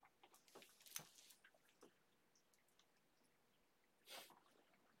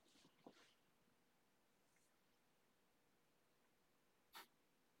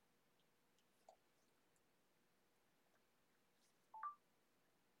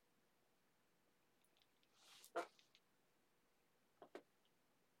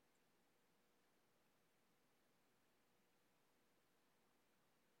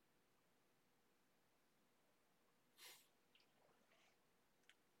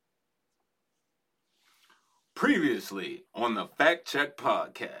Previously on the Fact Check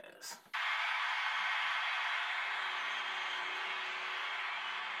Podcast.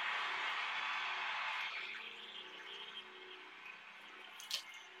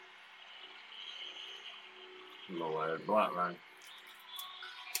 Low ass blunt line.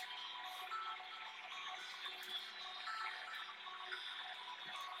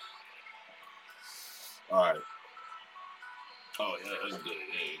 All right. Oh yeah, that's good.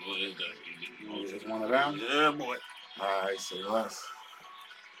 Yeah, boy, that's good. Just one of them? Yeah, boy. All right, say less.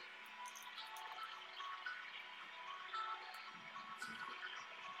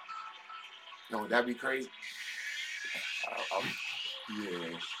 No, would that be crazy? Yeah.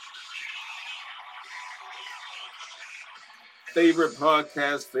 Favorite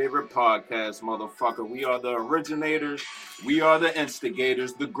podcast, motherfucker. We are the originators. We are the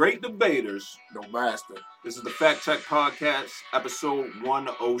instigators, the great debaters. No master. This is the Fact Check Podcast, episode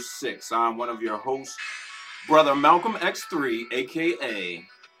 106. I'm one of your hosts, Brother Malcolm X3, a.k.a.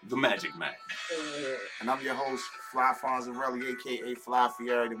 The Magic Man. And I'm your host, Fly Fonzarelli, a.k.a. Fly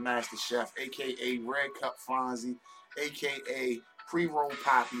Fieri, the Master Chef, a.k.a. Red Cup Fonzie, a.k.a. Pre-Roll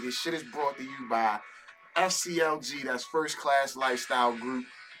Poppy. This shit is brought to you by FCLG, that's First Class Lifestyle Group.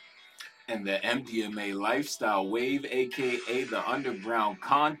 And the MDMA Lifestyle Wave, a.k.a. the Underground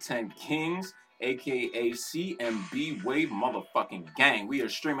Content Kings, a.k.a. CMB Wave Motherfucking Gang. We are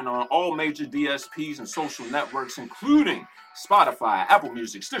streaming on all major DSPs and social networks, including Spotify, Apple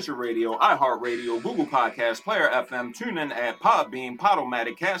Music, Stitcher Radio, iHeartRadio, Google Podcasts, Player FM, TuneIn at Podbean,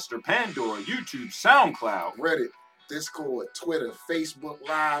 Podomatic, Caster, Pandora, YouTube, SoundCloud, Reddit, Discord, Twitter, Facebook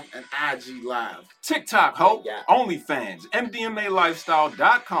Live, and IG Live. TikTok, OnlyFans,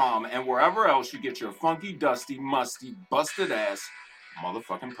 MDMALifestyle.com, and wherever else you get your funky, dusty, musty, busted ass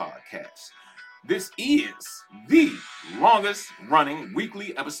motherfucking podcasts. This is the longest running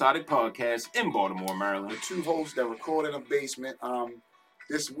weekly episodic podcast in Baltimore, Maryland. The two hosts that record in a basement.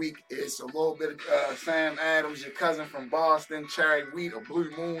 This week it's a little bit of Sam Adams, your cousin from Boston, cherry wheat, a blue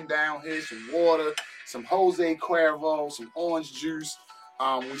moon down here, some water, some Jose Cuervo, some orange juice.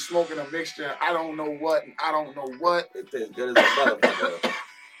 We smoking a mixture. I don't know what. It's as good as a motherfucker.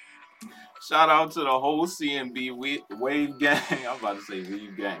 Shout out to the whole CMB Wave Gang. I was about to say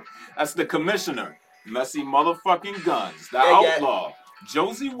Weave Gang. That's the Commissioner, Messy Motherfucking Guns, the Outlaw,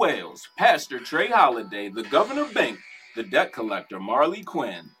 Josie Wales, Pastor Trey Holiday, the Governor Bink, the Debt Collector, Marley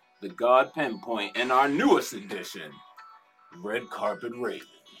Quinn, the God Pinpoint, and our newest addition, Red Carpet Raven.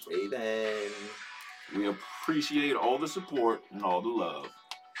 Raven. We appreciate all the support and all the love.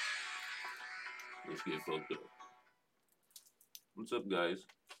 Let's get fucked up. What's up, guys?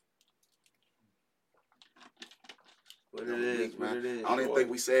 What it is, man. I don't even think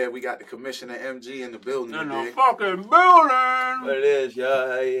we said we got the Commissioner MG in the building. In today. the fucking building! What it is, y'all?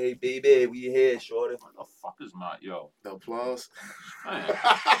 Hey, baby, we here, shorty. What the fuck is my, yo? The applause. Man.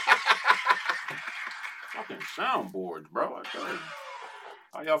 Fucking soundboards, bro. I tell you.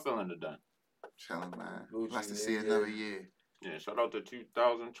 How y'all feeling today? Chilling, man. Gucci, Nice to see yeah. another year. Yeah, shout out to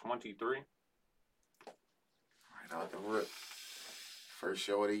 2023. Right out the rip. First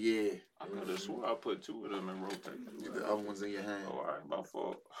show of the year. I could have swore I put two of them in rotation. Get the other ones in your hand. Oh, all right, my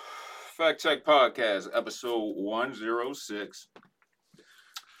fault. Fact Check Podcast, episode 106.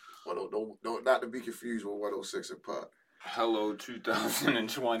 Not to be confused with 106 and Pot. Hello,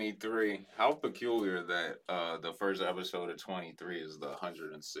 2023. How peculiar that the first episode of 23 is the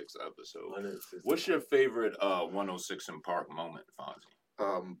 106th episode. 106. What's your favorite 106 in Park moment,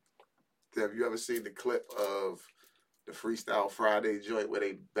 Fonzie? Have you ever seen the clip of the Freestyle Friday joint where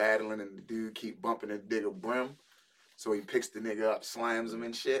they battling and the dude keep bumping the nigga brim? So he picks the nigga up, slams him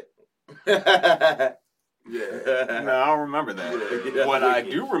and shit? Yeah. No, I don't remember that. Yeah. What I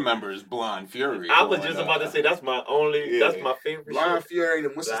do remember is Blonde Fury. I was just about to say that's my favorite. Blind Fury,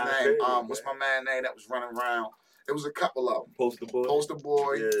 and what's his Blind name? Fury, What's my man name that was running around? It was a couple of them. Poster Boy. Poster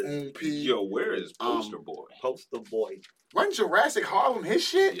Boy, Yeah. P. Yo, where is Poster Boy? Poster Boy. Wasn't Jurassic Harlem his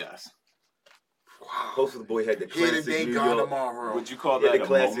shit? Yes. Wow. Poster Boy had the Here classic today, New gone York. tomorrow. Would you call Yeah, that the a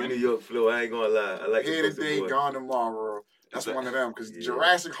classic moment? New York flow. I ain't gonna lie. I like Here the Poster today, Boy. gone tomorrow. That's Is that- one of them because Yeah.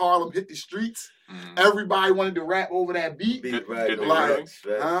 Jurassic Harlem hit the streets. Mm. Everybody wanted to rap over that beat. Beat Did right they on really?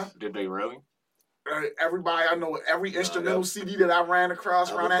 that. Huh? Did they really? Everybody I know, every Nah, instrumental that- CD that I ran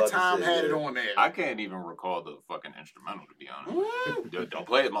across I around was that about to time say, had it yeah. on there. I can't even recall the fucking instrumental, to be honest. Mm. Don't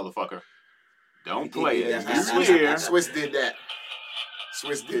play it, motherfucker. Don't play it. Yeah. You here. Swiss did that.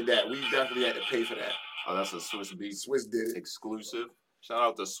 We definitely had to pay for that. Oh, that's a Swiss beat Swiss did it. exclusive. Shout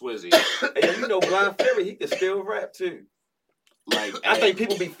out to Swizzy. Hey, you know Blind Fury, he can still rap too. Like I think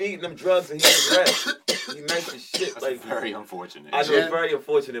people be feeding them drugs and he just rap. He nice as shit. That's Like very unfortunate. I know it's very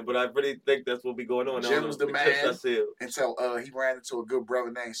unfortunate, but I really think that's what be going on. Jim was the man until he ran into a good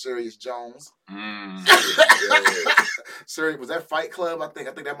brother named Sirius Jones. Sirius, was that Fight Club? I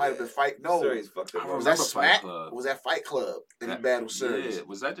think that might have been Fight. No, Sirius fucked up. Was that Smack? Was that Fight Club? And he battled Sirius. Yeah,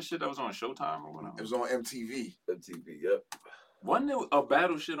 was that the shit that was on Showtime or whatever? It was on MTV. Yep. Wasn't there a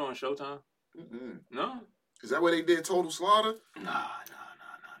battle shit on Showtime? Mm-hmm. No. Is that where they did Total Slaughter? Nah.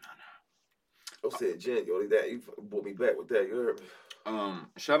 I said, Jen, yo, that you brought me back with that. You heard me?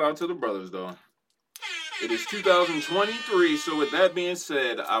 Shout out to the brothers though. It is 2023, so with that being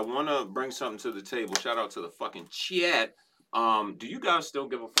said, I want to bring something to the table. Shout out to the fucking chat. Do you guys still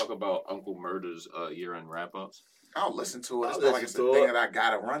give a fuck about Uncle Murder's year-end wrap-ups? I'll listen to it. It's not like it's a thing that I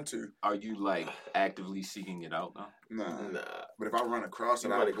gotta run to. Are you like actively seeking it out though? Nah. But if I run across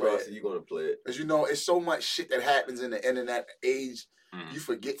it, I'll play it. You're gonna play it. As you know, it's so much shit that happens in the internet age. Mm-hmm. You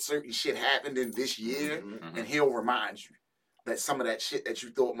forget certain shit happened in this year, and he'll remind you that some of that shit that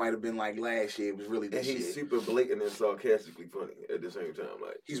you thought might have been like last year was really this year. And he's super blatant and sarcastically funny at the same time.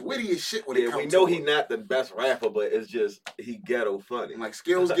 Like he's witty as shit when it comes to we know he's not the best rapper, but it's just he ghetto funny. Like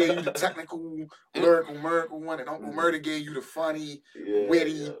Skills gave you the technical, lyrical, miracle one, and Uncle Murder gave you the funny,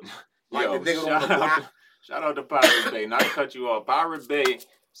 witty, like the nigga on the block. Shout out to Pirate Bay. Not to cut you off. Pirate Bay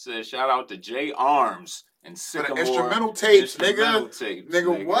says shout out to J Arms. And Sycamore, instrumental tapes,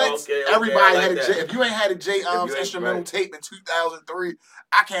 nigga, what? Okay, everybody had a J. If you ain't had a J instrumental tape in 2003,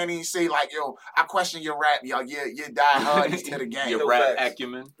 I can't even say like, yo, I question your rap, y'all. You die hard to the game. Your rap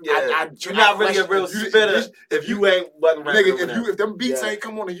acumen. Yeah. You're not really a real spitter if you ain't wasn't rapping. Nigga, if them beats ain't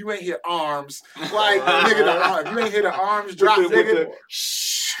come on and you ain't hear arms, like nigga, the arms. If you ain't hear the arms drop, nigga.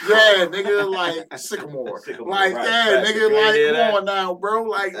 Yeah, nigga, like Sycamore. Like, yeah, nigga, like, come on now, bro.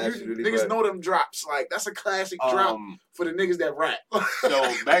 Like, niggas know them drops. Like, that's a classic drop for the niggas that rap.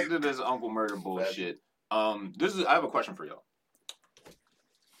 So, back to this Uncle Murder bullshit. I have a question for y'all.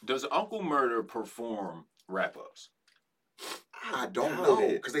 Does Uncle Murder perform wrap-ups? I don't know,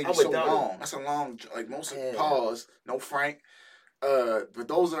 because they be so long. That's a long, like, most pause, no Frank. But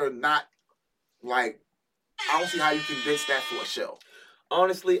those are not, like, I don't see how you condense that for a show.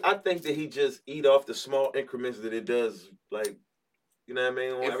 Honestly, I think that he just eat off the small increments that it does, like, you know what I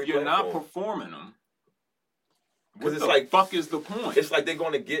mean? If you're not performing them, because it's like, fuck is the point? It's like they're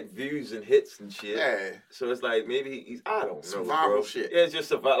going to get views and hits and shit. Yeah. So it's like, maybe he's, I don't know, survival shit. Yeah, it's just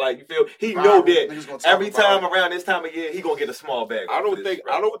survival. Like, you feel, he know that every time around this time of year, he going to get a small bag. I don't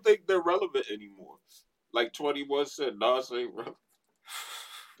think they're relevant anymore. Like 21 said, Nas ain't relevant.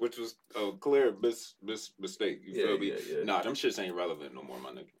 Which was a clear mistake. You feel me? Yeah. Nah, them shits ain't relevant no more,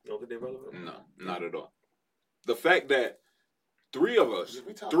 my nigga. You don't think they're relevant? No, not at all. The fact that three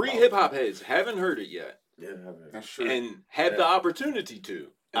hip hop heads haven't heard it yet. Yeah, that's true. And had the opportunity to.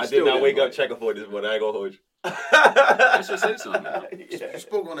 I did not wake up checking for this one. I ain't gonna hold you. I should say something. You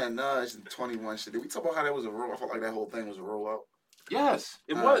spoke on that Nas and 21 shit. Did we talk about how that was a roll? I felt like that whole thing was a rollout. Yes,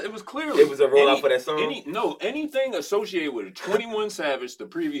 it was. It was clearly. It was a rollout for that song. Anything associated with 21 Savage the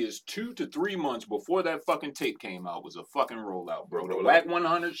previous 2 to 3 months before that fucking tape came out was a fucking rollout, bro. The Whack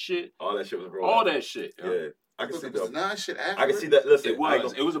 100 shit. All that shit was a rollout. All that shit. Yeah. I can see the Nas shit after. I can see that. Listen,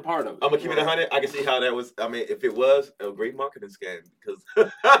 it was a part of it. I'm gonna keep it 100. I can see how that was. I mean, if it was a great marketing scam, because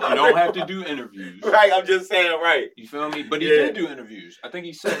you don't have to do interviews, right? I'm just saying, right? You feel me? But he did do interviews. I think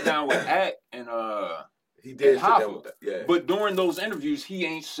he sat down with Ack and he did. Yeah. But during those interviews, he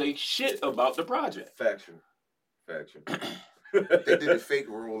ain't say shit about the project. Factual. They did a fake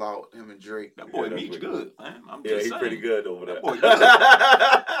rollout, him and Drake. That boy Meech good, man. I'm just saying. He's pretty good over there. That boy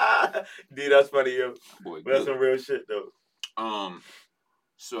good. Dude, that's funny, yo. Boy, but that's some real shit, though.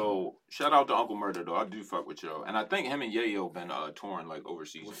 So shout out to Uncle Murder, though. I do fuck with y'all, and I think him and Yayo been touring like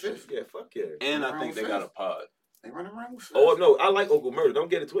overseas. Well, Fifth, yeah, fuck yeah. And I think they got a pod. They running around with Fifth. Oh no, I like Uncle Murder. Don't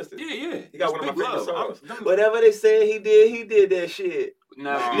get it twisted. Yeah. He got one of my favorite songs. Whatever they say he did that shit.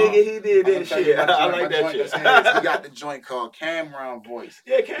 No, nigga, he did that shit. I like that shit. He got the joint called Cameron Voice.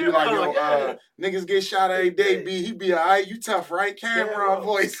 Yeah, Cameron. Like, yo, niggas get shot every day, B. He be alright. You tough, right? Cameron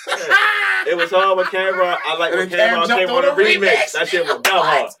Voice. It was hard with Cameron. I like when Cameron came on the remix. That shit was dumb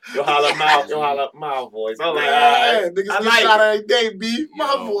hard. Yo holla my voice. I'm like, niggas get shot every day, B.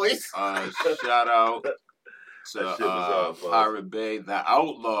 My voice. Shout out to Pirate Bay, the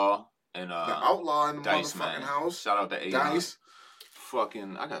Outlaw, and the Outlaw in the Dice motherfucking Man. house. Shout out to A. Dice.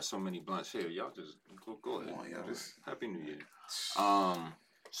 Fucking, I got so many blunts here. Y'all just go ahead. Happy New Year.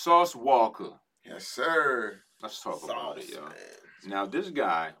 Sauce Walker. Yes, sir. Let's talk about it, yo. Now, this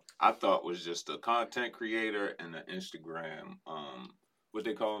guy, I thought was just a content creator and an Instagram, what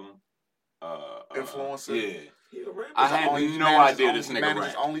they call him? Influencer. Yeah. He a rapper. I had no idea this nigga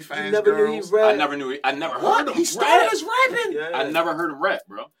rap. OnlyFans You never knew he girls. rap? I never knew. I never What? heard him. He started as rapping? Yeah. I never heard him rap,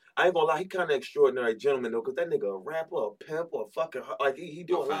 bro. I ain't gonna lie, he kind of extraordinary gentleman though, cause that nigga a rapper, a pimp, or a fucking like he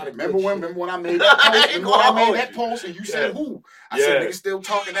do a lot of. Remember good when I made that post? Ain't Remember when I gonna made hold that you. post and you Yeah. said who? I Yeah. said nigga still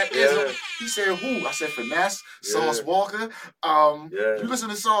talking that Yeah. ism. He said who? I said Finesse, Yeah. Sauce Walker. Yeah. You listen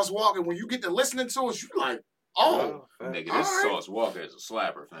to Sauce Walker, when you get to listening to us, you like, oh. Nigga, All this right. Sauce Walker is a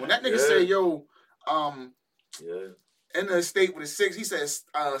slapper, fam. When that nigga Yeah. say, yo, Yeah. in the estate with a 6, he says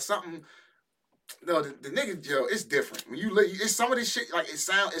something. No, the nigga, yo, it's different. When you it's some of this shit, like it's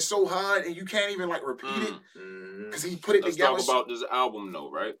so hard and you can't even like repeat it because he put it Let's together. talk about this album,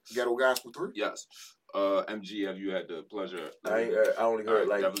 though, right? Ghetto Gospel 3. Yes. MG, have you had the pleasure? I only heard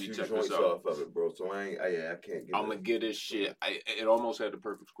like definitely 2 check joints this out. off of it, bro. So I can't get. I'm gonna get this shit. It almost had the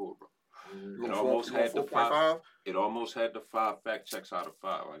perfect score, bro. You It want almost four- you had want the 4.5? It almost had the 5 fact checks out of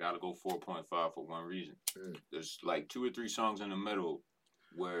 5. I gotta go 4.5 for one reason. There's like 2 or 3 songs in the middle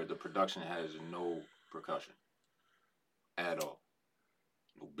where the production has no percussion at all.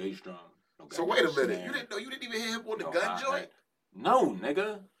 No bass drum. No So wait a goddamn minute. snare. You didn't know? You didn't even hear him on the No, gun joint? No,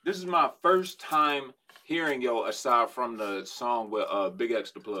 nigga. This is my first time hearing, yo, aside from the song with Big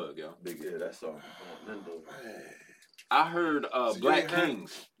X the Plug, yo. That song. I heard So you Black ain't heard-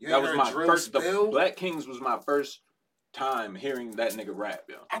 Kings. you That ain't was heard my Drill first. Spill? Black Kings was my first time hearing that nigga rap,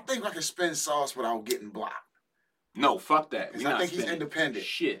 yo. I think I can spin Sauce without getting blocked. No, fuck that. Because We I not think he's spinning independent.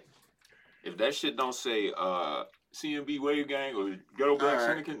 shit. If that shit don't say CMB Wave Gang or Ghetto Black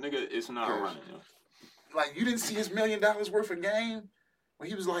Alright. Syndicate, nigga, it's not Yes. running, yo. Like, you didn't see his $1 million worth of game? When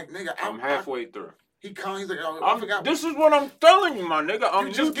he was like, nigga, I'm halfway thugh. He's like, oh, I forgot. This is what I'm telling you, my nigga. I'm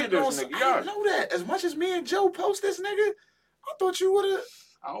You new just to get this, on. nigga. I Yeah. didn't know that. As much as me and Joe post this, nigga, I thought you would have.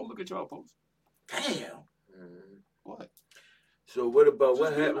 I'll look at y'all post. Damn. What? So what about Just what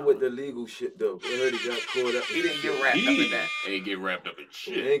get happened on. with the legal shit though? I heard he got caught up. He didn't get wrapped up in that. Ain't get wrapped up in He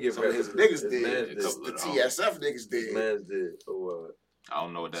shit. ain't get Some of wrapped his up. niggas His did. mans did. The Couple of TSF niggas His did. mans did. Oh, I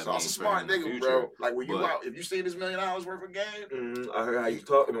don't know what that Sauce means. a smart for him in the nigga, future. bro. Like when you but- out, if you see this $1 million worth of game, I heard how you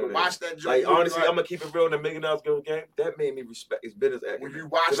talking on that. watch that joint. Like you be honestly, I'm gonna keep it real. In the $1 million girl game, that made me respect his business when acumen. you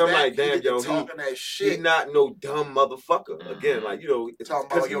watch 'Cause that, I'm like, damn, he get to yo, talking that He shit. not no dumb motherfucker. Mhm. Again, like you know, it's Talking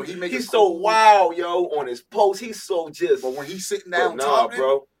about, 'cause yo, he make he's it so cool. wild, yo, on his post. He's so just. But when he's sitting But down nah, talking,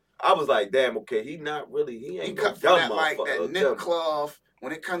 bro. I was like, damn, okay, he not really. He he ain't no cut from dumb that like motherfucker. that nip cloth.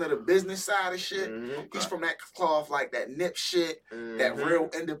 When it comes to the business side of shit, Mhm. he's from that cloth like that nip shit, that Mhm. real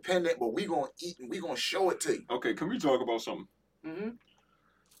independent. But we gonna eat and we gonna show it to you. Okay, can we talk about something? Mm-hmm.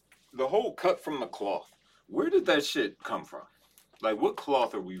 The whole cut from the cloth. Where did that shit come from? Like, what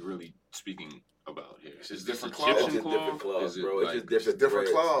cloth are we really speaking about here? It's Is just this different cloth. Egyptian It's just different cloth, Is it bro. It's like- just It's different. different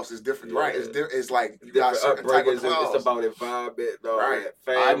threads. cloths. It's different, Yeah. right? It's like you got Different certain type upbringings. of cloths. It's about environment, dog. Right.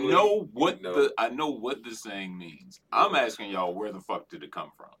 That I family. know what you know. the saying means. I'm asking y'all, where the fuck did it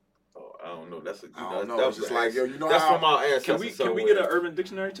come from? Oh, I don't know. That's a. I don't know. That It's was just like, yo, you know That's how from our ancestors. Can we somewhere. get an Urban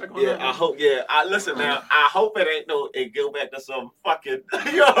Dictionary check on Yeah, that? I hope. Yeah, I listen now. I hope it ain't no. It go back to some fucking.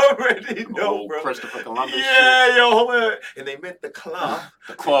 You already know, Old bro. Christopher Columbus Yeah, yo, and they meant the cloth. shit.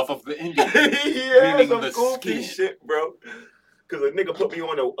 The cloth of the Indian. Yeah, Meaning some the goofy skin. shit, bro. Cause a nigga put me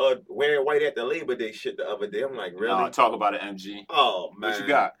on a wearing white at the Labor Day shit the other day. I'm like, really? Nah, talk about it, MG. Oh man, What you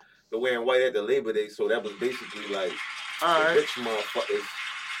got? The wearing white at the Labor Day, so that was basically like all the right, rich motherfuckers.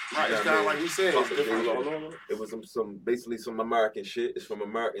 right. It's kind of like we said. It's Fuck different. it, It was some basically some American shit. It's from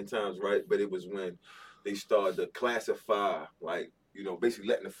American times, right? But it was when they started to classify, like, you know, basically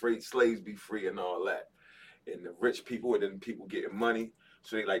letting the slaves be free and all that. And the rich people and then people getting money.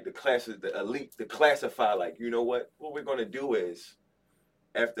 So they like the elite, to classify, like, you know what we're gonna do is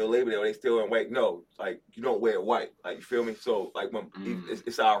after Labor Day, are they still in white? No, like you don't wear white. Like, you feel me? So like when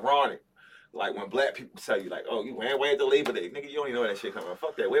it's ironic. Like when black people tell you, like, oh, you wear white at the Labor Day. Nigga, you don't even know where that shit coming from.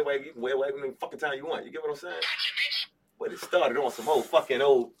 Fuck that. Wear white, you can wear white any fucking time you want. You get what I'm saying? But it started on some old, you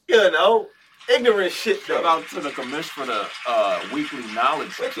know, ignorant shit though. Shout out to the commission for the weekly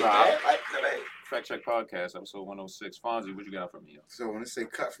knowledge Wicked, drop. man. Like, man. Fact Check Podcast, episode 106. Fonzie, what you got from me? So when they say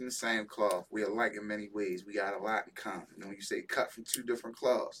cut from the same cloth, we are alike in many ways. We got a lot in common. And when you say cut from two different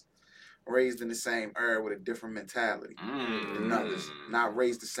cloths, raised in the same era with a different mentality than others, not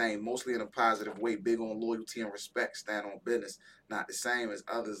raised the same, mostly in a positive way, big on loyalty and respect, stand on business, not the same as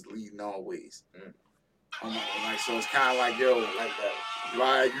others leading always. Like, so it's kind of like, yo, like that.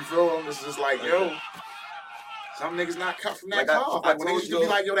 Like, you feel them? It's just like, yo, some niggas not cut from that Like cloth. I Like when they told used to be you,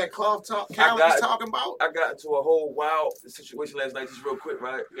 like, yo, that cloth talk Cal was talking about. I got into a whole wild situation last night, just real quick,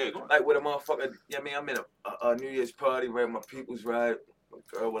 right? Yeah, go on. Like with a motherfucker, I'm in a New Year's party, right? My people's, right?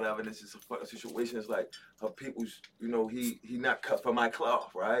 girl, whatever, and it's just a fucking situation. It's like her people's, you know, he not cut for my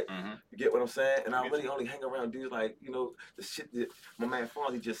cloth, right? Mm-hmm. You get what I'm saying? And I Yes. really only hang around dudes like, you know, the shit that my man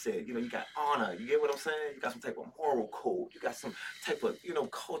Fonzie just said. You know, you got honor. You get what I'm saying? You got some type of moral code. You got some type of, you know,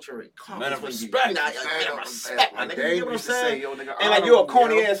 culture and Man of compass. respect. You know, respect, my nigga. You get what I'm saying? Yo, nigga, And like you're a honorable,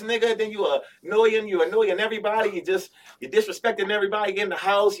 corny yo. ass nigga, then you annoying everybody. You're disrespecting everybody in the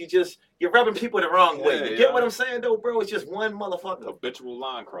house. You're rubbing people the wrong way. You get what I'm saying though, bro? It's just one motherfucker. Habitual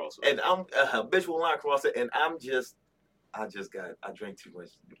line crosser. And I'm a habitual line crosser, and I drank too much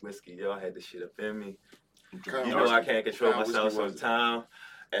whiskey. Yo, I had this shit up in me. You know I can't control myself sometimes.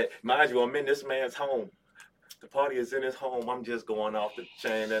 Mind you, I'm in this man's home. The party is in his home. I'm just going off the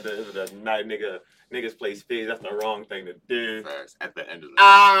chain at the night, niggas play spades. That's the wrong thing to do. Facts. At the end of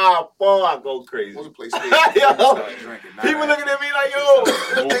the Boy, I go crazy. Supposed to play Yo, people looking at me like, yo,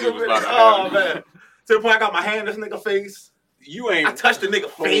 this nigga, man. To the point I got my hand in this nigga face. You ain't. I touched the nigga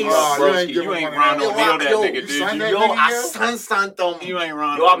face. You ain't Ron O'Neal that nigga, did you? I sun them. You ain't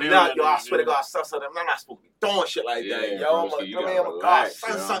Ron Yo, I'm O'Neal. not. Yo, I swear to God, I sun them. I'm not supposed to be doing shit like that. Yo, I'm a God.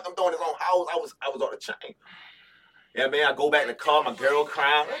 Sun them doing his own house. I was on the chain. Yeah, man, I go back in the car, my girl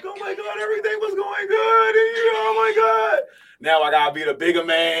crying, like, oh my God, everything was going good, and oh my God. Now I gotta be the bigger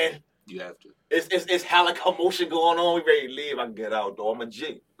man. You have to. It's hella commotion going on. We ready to leave. I can get out, though. I'm a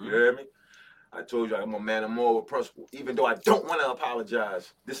G. You hear me? I told you I'm a man of moral principle. Even though I don't want to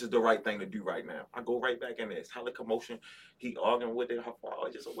apologize, this is the right thing to do right now. I go right back in there. It's hella commotion. He arguing with it.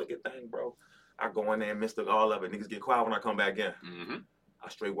 It's just a wicked thing, bro. I go in there and miss all of it. Niggas get quiet when I come back in. Mm-hmm. I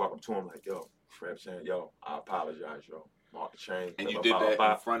straight walk up to him like, yo, Fred saying, yo, I apologize, yo. Mark the chain. And you did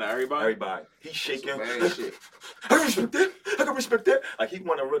that in front of everybody? Everybody. He's shaking. Shit. I can respect that. Like, he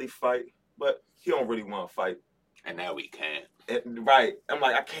want to really fight, but he don't really want to fight. And now we can. Right. I'm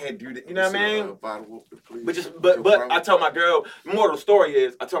like, I can't do that. You know what I mean? But I tell my girl, the moral of the story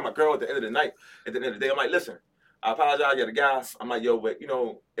is, I tell my girl at the end of the night, at the end of the day, I'm like, listen, I apologize to the guys. I'm like, yo, but, you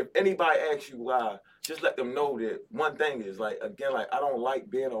know, if anybody asks you why, just let them know that one thing is, like, again, like, I don't like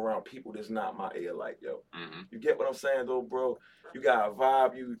being around people that's not my age, like, yo. Mm-hmm. You get what I'm saying, though, bro? You got a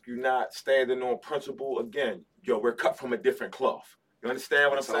vibe. You're not standing on principle. Again, yo, we're cut from a different cloth. You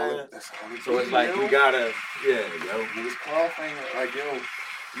understand what I'm saying? So it's like, you gotta, yo. This cloth thing, like, yo,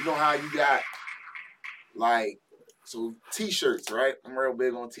 you know how you got, like, so T-shirts, right? I'm real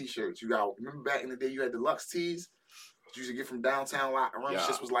big on T-shirts. You got, remember back in the day you had deluxe tees? You used to get from downtown Locker Room.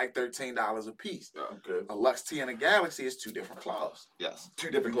 Shit was like $13 a piece. Okay. A Lux T and a Galaxy is two different cloths. Yes. Two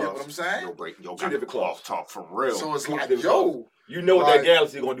different You cloths. get what I'm saying? Yo, two different cloths. Talk for real. So it's Two like, different yo. cloths. You know what like, that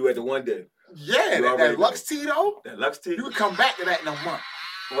Galaxy gonna do at the one day. Yeah, You that already Lux T though, That Lux T. you can come back to that in a month.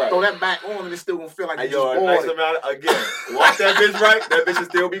 Right. Throw that back on and it's still gonna feel like Hey, you just yo, a bought nice it. amount of, again, wash that bitch right, that bitch will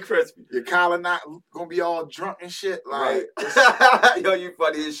still be crispy. Your collar not gonna be all drunk and shit. Like, Yo, you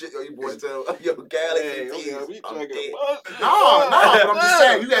funny as shit. Yo, you boy tell yo, Galaxy. no, but I'm just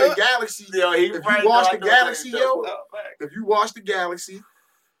saying, you got a Galaxy. Yo, he If right, you wash though, the I know Galaxy, that yo, joke. if you wash the Galaxy,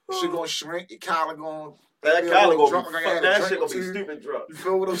 shit gonna shrink. Your collar gonna. That Yeah, collar drunk, gonna be, like I had a that drink shit or gonna be two. stupid drunk. You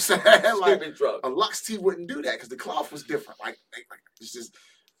feel what I'm saying? Like Stupid drunk. a Lux T wouldn't do that because the cloth was different. Like it's just.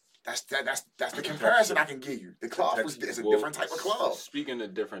 That's the comparison I can give you. The cloth was it's a different type of cloth. Speaking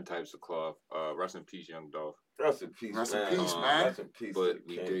of different types of cloth, rest in peace, Young Dolph. Rest in peace, Rest man. in peace, man. Rest in peace. But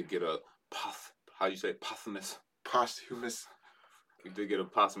we did get a posthumous. Posthumous. We did get a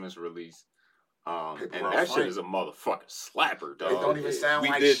posthumous release. And Paper that Route shit is a motherfucking slapper, dog. It don't even sound we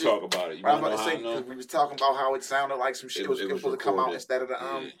like did shit. talk about it. You I was want to about know to how say I know? because we was talking about how it sounded like some shit was supposed to come out recorded. instead of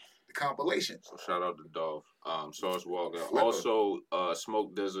the compilation. So shout out to Dolph. Sauce Walker. Flipper. Also,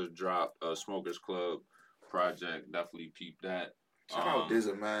 Smoke Dizzard dropped Smokers Club project. Definitely peep that. Shout out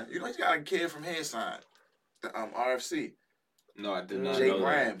Dizza, man. You know he's got a kid from his side. The RFC. No, I did not Jay know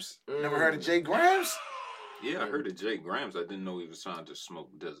Grams. Never heard of Jay Grams? that. Yeah, I heard of Jay Grams. I didn't know he was signed to Smoke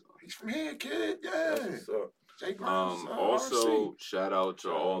Dizzard. He's from here, kid. Yeah. Jay Grams. Also, RFC. shout out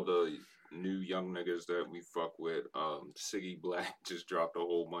to all the new young niggas that we fuck with. Siggy Black just dropped a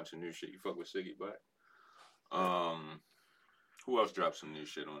whole bunch of new shit. You fuck with Siggy Black? Who else dropped some new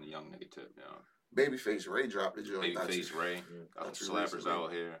shit on the young nigga tip, y'all? Babyface Ray dropped the joint. Babyface Ray. Got some slappers recently.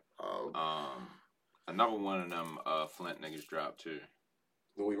 out here. Another one of them Flint niggas dropped too.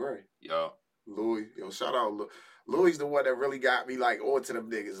 Louis Ray. Yo. Louis. Yo, shout out. Louis the one that really got me like onto them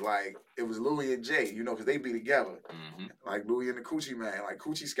niggas. Like, it was Louis and Jay, you know, because they be together. Mm-hmm. Like, Louis and the Coochie Man. Like,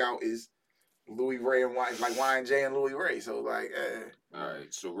 Coochie Scout is Louis Ray and like Y&J and Louis Ray. So, like, All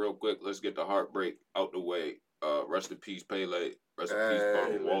right, so real quick, let's get the heartbreak out the way. Rest in peace, Pele. Rest in peace,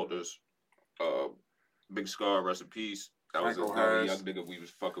 Barbara Walters. Big Scar, rest in peace. That was a young nigga we was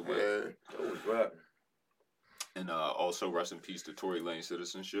fucking with. That was right. And also rest in peace to Tory Lane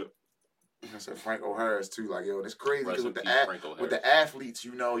citizenship. I said Franco Harris too. Like, yo, it's crazy because Rest with in the peace, Franco with the Harris. athletes,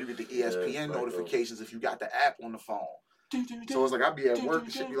 you know, you get the ESPN Franco. notifications if you got the app on the phone. So it's like I'd be at work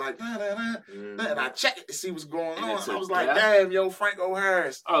and shit be like, and I check it to see what's going And on. it's I a was like, gap. damn, yo, Franco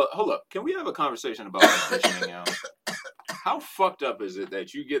Harris. Oh, hold up. Can we have a conversation about auditioning now? How fucked up is it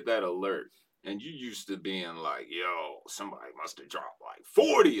that you get that alert and you used to being like, yo, somebody must have dropped like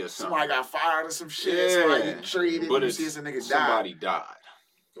 40 or something. Somebody got fired or some shit. Yeah. Somebody getting traded. But You it's see this nigga somebody died.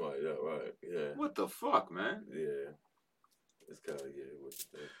 Right, yeah, right, yeah. What the fuck, man? Yeah. It's kind of, what you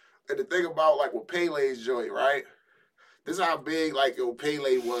think? And the thing about, like, with Pele's joint, right? This is how big, like, yo,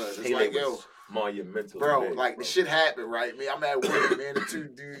 Pele was. It's Pele like, yo, was monumental. bro, big, like, bro. the shit happened, right? Me, I'm at work, man, the two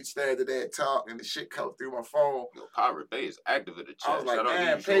dudes standing there talking, and the shit come through my phone. Yo, Pirate Bay is active in the chat. I was like, Shout out to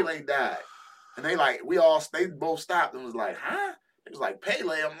man, you, Pele died. And they like, they both stopped and was like, huh? It was like,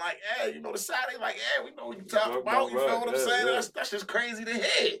 Pele. I'm like, hey, you know the side? They like, yeah, we know what you talking about. You feel what I'm saying? Yeah. That's just crazy to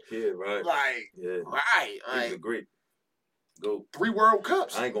hear. Yeah, right. Like, Yeah. right. He's a Like, great. Go. 3 World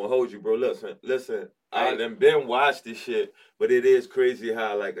Cups. I ain't gonna hold you, bro. Listen. I done been watched this shit, but it is crazy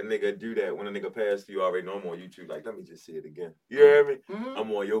how like a nigga do that when a nigga passed you already know I'm on YouTube. Like, let me just see it again. You hear me? Mm-hmm.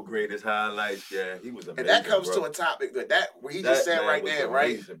 I'm on your greatest highlights. Yeah, he was amazing. And that comes bro. to a topic that what he just said right there,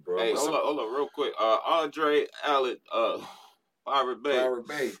 right? Bro. Hey, hold up, real quick. Andre Allen, Pirate Bay. Pirate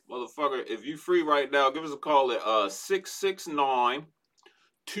Bay. Motherfucker, if you free right now, give us a call at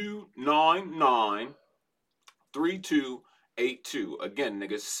 669-299-3282. Again,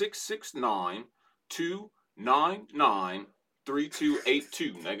 nigga, 669-299-3282,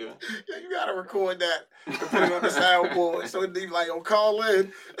 nigga. Yeah, you gotta record that and put it on the soundboard so it be like, yo, call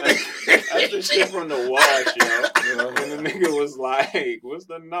in. That's the shit from the watch, yo. And the nigga was like, what's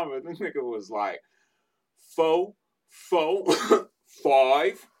the number? The nigga was like,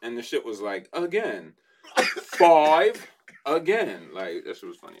 445, and the shit was like, again, 5 again. Like, that shit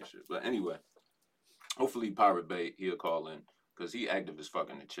was funny as shit. But anyway, hopefully Pirate Bay, he'll call in, because he active as fuck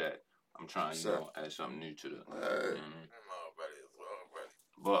in the chat. I'm trying, add something new to the...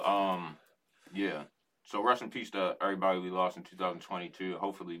 But, yeah. So rest in peace to everybody we lost in 2022.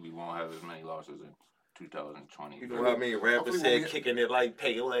 Hopefully we won't have as many losses in 2020. You know what I mean? Rappers said kicking it like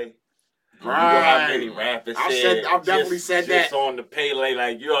Pele. Right. You know how many rappers said I've definitely said that. Just on the Pele,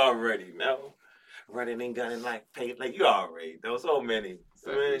 like, you already know. Running and gunning like Pele. Like, you already know. So many.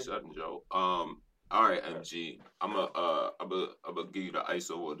 Sudden Joe. All right, MG. I'm gonna give you the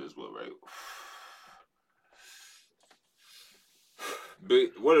ISO on this one, right?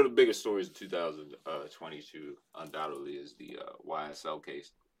 One of the biggest stories of 2022 undoubtedly is the YSL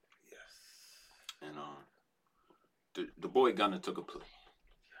case. Yes. And the boy Gunna took a plea.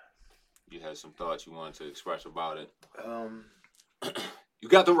 You had some thoughts you wanted to express about it. You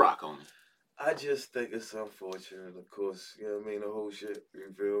got the rock on it. I just think it's unfortunate, of course. You know what I mean? The whole shit.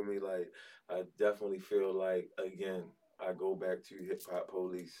 You feel me? Like, I definitely feel like, again, I go back to Hip Hop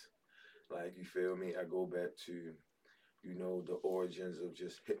Police. Like, you feel me? I go back to, you know, the origins of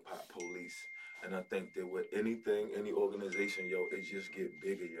just Hip Hop Police. And I think that with anything, any organization, yo, it just get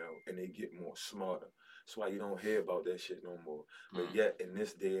bigger, yo, and they get more smarter. That's why you don't hear about that shit no more. But yet, in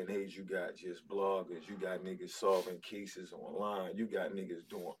this day and age, you got just bloggers, you got niggas solving cases online, you got niggas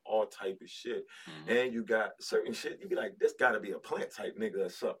doing all type of shit, and you got certain shit, you be like, this gotta be a plant type nigga or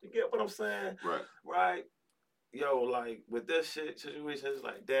something. You get what I'm saying? Right. Right? Yo, like, with this shit situation, it's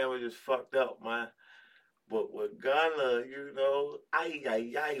like, damn, we just fucked up, man. But with Ghana, you know,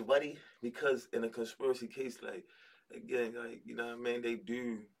 aye, buddy. Because in a conspiracy case, like, again, like, you know what I mean, they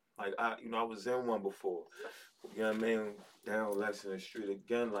do. Like, I was in one before. You know what I mean? Down Lexington Street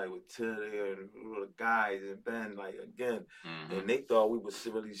again, like with Tilly and the guys and Ben, like again. And they thought we was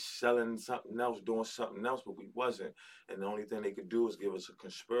really selling something else, doing something else, but we wasn't. And the only thing they could do is give us a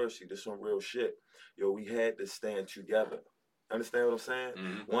conspiracy. This some real shit. Yo, we had to stand together. Understand what I'm saying?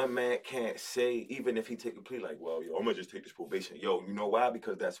 One man can't say, even if he take a plea, like, well, yo, I'm gonna just take this probation. Yo, you know why?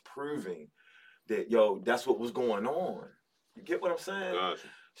 Because that's proving that, yo, that's what was going on. You get what I'm saying? Gotcha.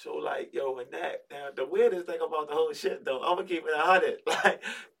 So, like, yo, and that, now, the weirdest thing about the whole shit, though, I'm gonna keep it 100. Like,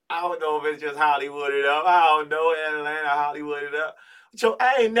 I don't know if it's just Hollywooded up. I don't know, Atlanta Hollywooded up. So,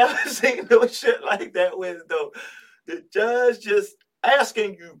 I ain't never seen no shit like that with, though, the judge just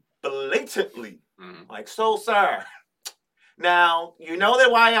asking you blatantly, like, so, sir, now, you know that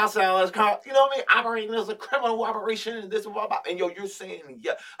YSL is, you know what I mean, operating as a criminal operation and this and blah, blah, and yo, you're saying,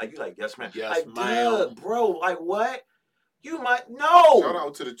 yeah, are you like, yes, ma'am? Yes, like, ma'am. duh, bro, like, what? You might know. Shout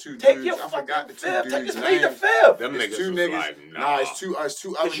out to the two Take dudes. your I fucking forgot the two fifth. dudes. Just plead the names. fifth. Them It's niggas two was niggas. like, Nah, it's two other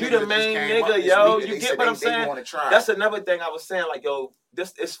Cause you niggas the that just main came up nigga, this yo. week, and You they get said what I'm they saying? want to try. That's another thing I was saying. Like, yo,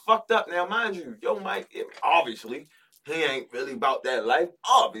 this is fucked up. Now, mind you, yo, Mike, obviously, he ain't really about that life,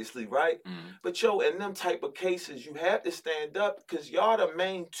 obviously, right? Mm. But yo, in them type of cases, you have to stand up because y'all the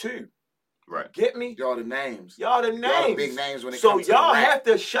main two. Right. Get me? Y'all the names. Y'all the names. Y'all the big names when it so comes to y'all the rap. have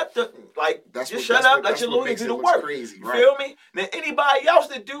to shut the That's just what, shut that's up, what, let that's your what lawyer makes do it the what's work. crazy, You right? feel me? Now anybody else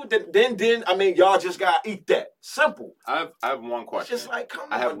to do then I mean y'all just gotta eat that. Simple. I have one question. It's just like come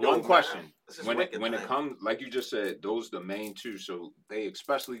on. I have one dude, question. Man. When it comes, like you just said, those the main two, so they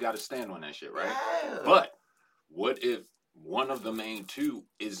especially got to stand on that shit, right? Yeah. But what if one of the main two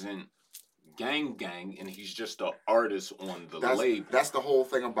isn't gang and he's just an artist on the label? That's the whole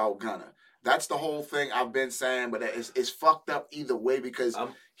thing about Gunna. That's the whole thing I've been saying, but it's fucked up either way because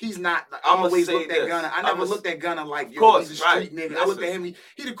he's not. I always looked at Gunna. I never looked at Gunna like, yo, he's a street nigga. I looked at him,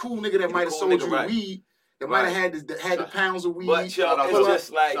 he the cool nigga that might have sold you the weed, that might have had the pounds of weed. But yo, it's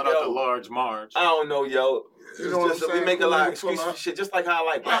just like, shout out to Large Marge. I don't know, yo. You know what I'm saying? We make a Cool lot of nigga pull excuses up. for shit, just like how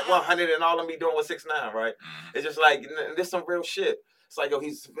like Black 100 and all them be doing with 6ix9ine, right? It's just like there's some real shit. It's like, yo,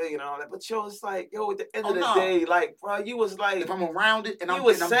 he's a civilian and all that. But yo, it's like, yo, at the end of the day, like, bro, you was like, if I'm around it and you I'm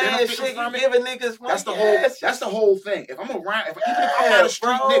was saying benefiting shit, from you it, giving niggas money. that's the whole thing. If I'm around, even if I'm not a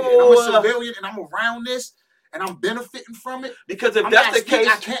street nigga and I'm a civilian and I'm around this and I'm benefiting from it, because if that's the case,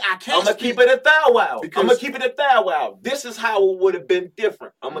 I can't I'm gonna keep it a thou wow. I'm gonna keep it a thou wow. This is how it would have been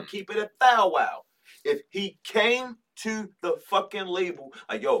different. I'm gonna keep it a thou wow. If he came to the fucking label,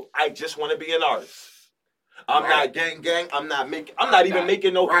 like, yo, I just want to be an artist. I'm not gang. I'm not even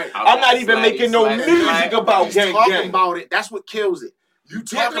making no. Right. I'm not even making no music about gang. Talking about it. That's what kills it. You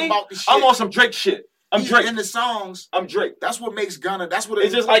talking about the shit. I'm on some Drake shit. I'm Drake. In the songs. I'm Drake. That's what makes Gunna. That's what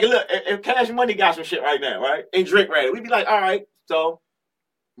it's just like, look, if Cash Money got some shit right now, right? And Drake ready, we'd be like, all right, so.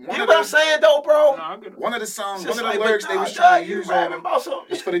 You know what I'm saying though, bro? One of the songs, one of the like, lyrics they was trying to use on him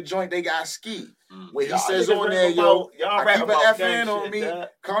was for the joint they got Ski. Where he says on there, yo, I keep an FN on me.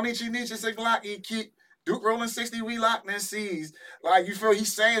 Konichi Nietzsche say Glocky keep Duke rolling 60, we locked in C's. Like, you feel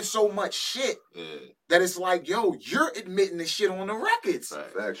he's saying so much shit that it's like, yo, you're admitting this shit on the records.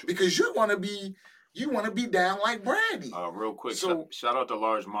 Right. Because you want to be down like Brandy. Real quick, so, shout out to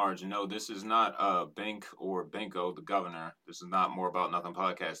Large Marge. No, this is not Bank or Banco, the governor. This is not More About Nothing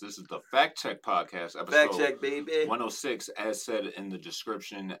podcast. This is the Fact Check podcast, episode Fact Check, baby. 106, as said in the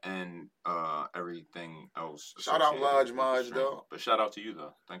description and everything else. Shout out Large Marge, though. But shout out to you,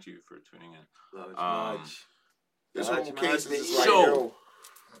 though. Thank you for tuning in. Large Marge. This whole case is like, yo.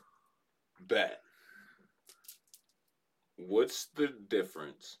 Bet. What's the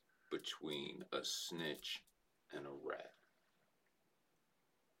difference between a snitch and a rat?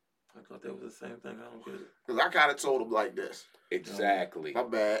 I thought that was the same thing. I don't get it. Because I kind of told him like this. Exactly. My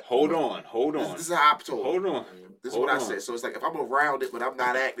bad. Hold on. This is how I told him. Hold on. This is what I said. So it's like if I'm around it, but I'm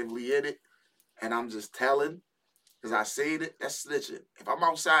not actively in it, and I'm just telling, because I said it, that's snitching. If I'm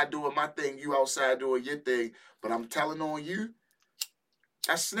outside doing my thing, you outside doing your thing, but I'm telling on you,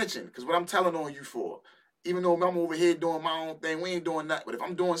 that's snitching. Because what I'm telling on you for, even though I'm over here doing my own thing, we ain't doing nothing. But if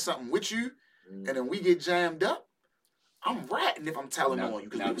I'm doing something with you, and then we get jammed up, I'm ratting if I'm telling on you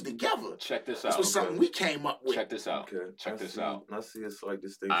because we was together. Check this out. This was something we came up with. Check this out. Okay. Check this out. I see it's like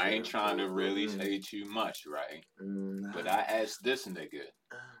this thing. I ain't trying to really say too much, right? But I asked this nigga.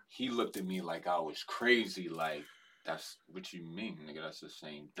 He looked at me like I was crazy. Like, that's what you mean, nigga. That's the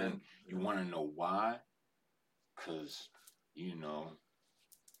same thing. You want to know why? Because, you know,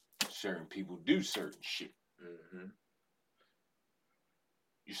 certain people do certain shit.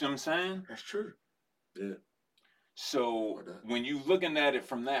 You see what I'm saying? That's true. Yeah. So when you looking at it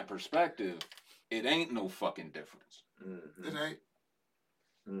from that perspective, it ain't no fucking difference. It ain't.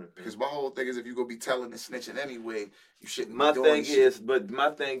 Because my whole thing is if you gonna be telling and snitching anyway, you shouldn't. My thing is,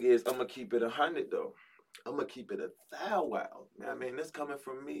 I'm gonna keep it 100 though. I'm gonna keep it a thou wow. I mean, that's coming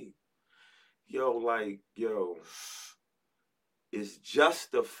from me. Yo, it's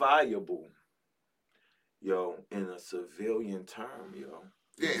justifiable. Yo, in a civilian term, yo.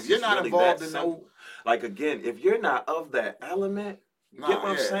 Yeah, if you're not involved in no... Like, again, if you're not of that element, you get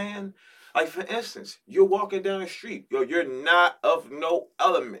what I'm saying? Like, for instance, you're walking down the street. Yo, you're not of no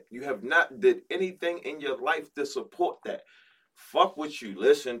element. You have not did anything in your life to support that. Fuck what you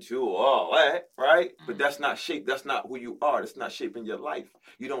listen to, all that, right? But that's not who you are. That's not shaping your life.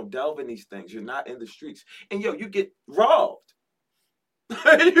 You don't delve in these things. You're not in the streets. And, yo, you get robbed.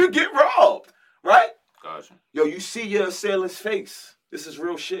 You get robbed, right? Gotcha. Yo, you see your assailant's face. This is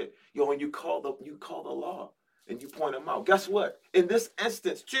real shit. Yo, when you call the law and you point them out, guess what? In this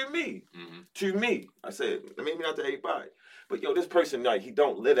instance, to me, I said, maybe not to everybody, But yo, this person, like, he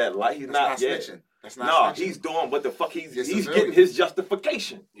don't live that life. He's That's not snitching. That's not No, snitching. he's doing what the fuck he's Yes, getting his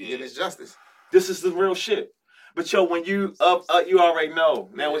justification. He's getting his justice. This is the real shit. But yo, when you you already know.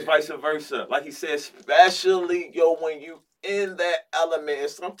 Now it's vice versa. Like he said, especially yo, when you in that element, and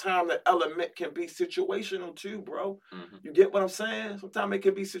sometimes the element can be situational too, bro. Mm-hmm. You get what I'm saying? Sometimes it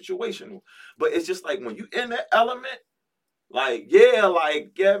can be situational. But it's just like when you in that element, like, yeah,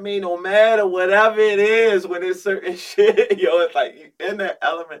 like, I mean, no matter whatever it is, when it's certain shit, yo, it's like you in that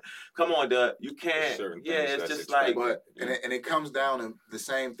element. Come on, dude, you can't. Yeah, it's just like, but and it comes down to the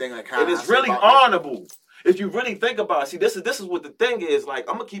same thing. Like, and it's really honorable if you really think about it. See, this is what the thing is. Like,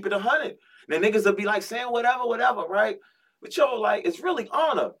 I'm gonna keep it 100. Now niggas will be like saying whatever, right? But yo, like, it's really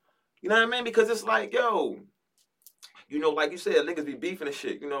honor. You know what I mean? Because it's like, yo, you know, like you said, niggas be beefing and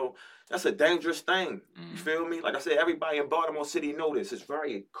shit. You know, that's a dangerous thing. You feel me? Like I said, everybody in Baltimore City know this. It's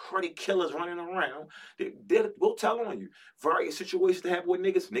very cruddy killers running around. We'll tell on you. Various situations to happen with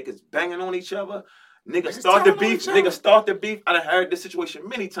niggas banging on each other. Niggas start the beef. Niggas start the beef. I done heard this situation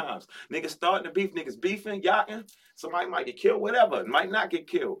many times. Niggas starting the beef. Niggas beefing, yachting. Somebody might get killed, whatever. Might not get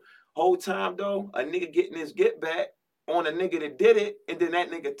killed. Whole time though, a nigga getting his get back on a nigga that did it, and then that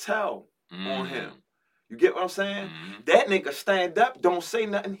nigga tell on him. You get what I'm saying? That nigga stand up, don't say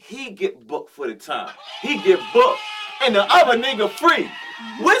nothing. He get booked for the time. He get booked. And the other nigga free.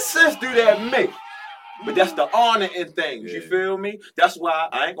 What sense do that make? But that's the honor in things. You feel me? That's why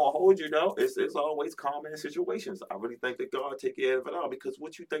I ain't gonna hold you though. It's always calm in situations. I really think that God take care of it all, because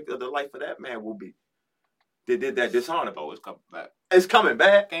what you think of the life of that man will be? They did that dishonorable. Oh, it's coming back. It's coming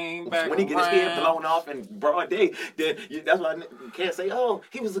back. Came back when he get his head blown off in broad day, then that's why you can't say, "Oh,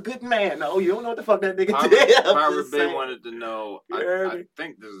 he was a good man." No, you don't know what the fuck that nigga did. Pirate Bay wanted to know. I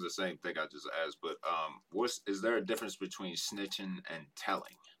think this is the same thing I just asked, but is there a difference between snitching and telling?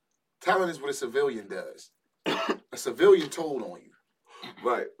 Telling is what a civilian does. A civilian told on you.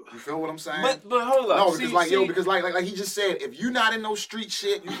 Right. You feel what I'm saying? But hold up. No, because like he just said, if you not in no street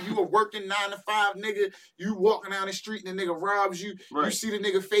shit, you are working 9 to 5, nigga, you walking down the street and the nigga robs you, you see the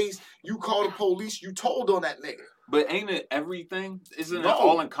nigga face, you call the police, you told on that nigga. But ain't it everything? Isn't it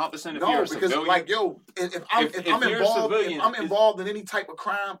all encompassing if you're a civilian? No, because like, yo, if I'm involved in any type of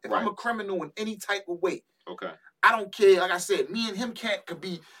crime, if I'm a criminal in any type of way, okay, I don't care. Like I said, me and him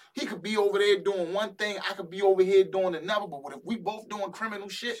he could be over there doing one thing, I could be over here doing another. But what if we both doing criminal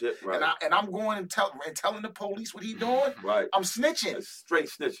shit right. and I'm going and telling the police what he doing? Right. I'm snitching. That's straight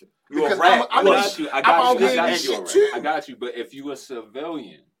snitching. You a rat. I got you. But if you a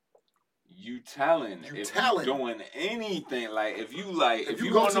civilian, you telling you doing anything, like if you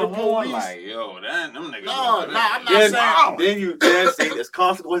go to the police, like yo, them niggas. No, I'm not saying. Then see, there's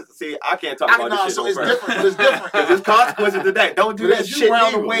consequences. See, I can't talk about this shit. So it's different. It's different. There's consequences to that. Don't do that shit. You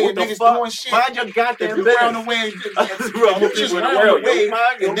round the way and niggas doing shit. Mind your goddamn business. You round the way and just round the way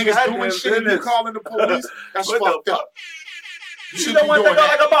and niggas doing shit and you calling the police. That's fucked up. You know one thing I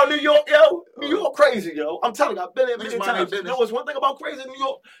like about New York, yo? New York crazy, yo. I'm telling you, I've been there many times. You know what's one thing about crazy in New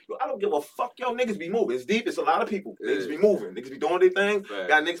York? Yo, I don't give a fuck, yo. Niggas be moving. It's deep. It's a lot of people. Niggas be moving. Niggas be doing their thing.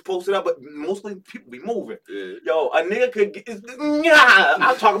 Got niggas posted up, but mostly people be moving. Yo, a nigga could get...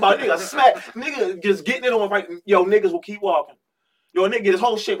 I'm talking about nigga smack. Nigga just getting it on right. Yo, niggas will keep walking. Yo, nigga get his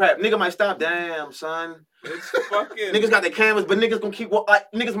whole shit rap. Nigga might stop. Damn, son. It's fucking... Niggas got their cameras, but niggas gonna keep walking.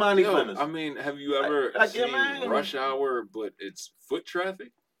 Like, niggas mind their business. I mean, have you ever seen Rush Hour, but it's foot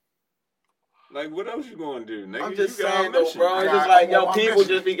traffic? Like, what else you gonna do, nigga? I'm just saying, though, bro. It's just like, yo, people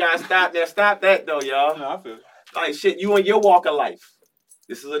just be gotta stop there. Stop that, though, y'all. No, I feel it. Like, shit, you and your walk of life.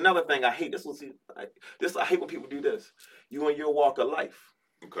 This is another thing I hate. I hate when people do this. You and your walk of life.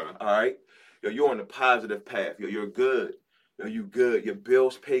 Okay. All right? Yo, you're on the positive path. Yo, you're good. Yo, you good. Your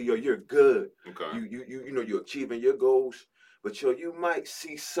bills pay. Yo, you're good. Okay. You know you're achieving your goals, but yo, you might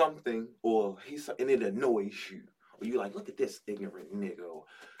see something and it annoys you. Or you like, look at this ignorant nigga. Yo,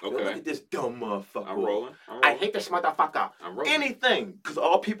 look at this dumb motherfucker. I'm rolling. I hate this motherfucker. I'm rolling. Anything, because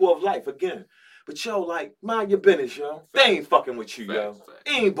all people of life again. But yo, like, mind your business, yo. They ain't fucking with you, yo.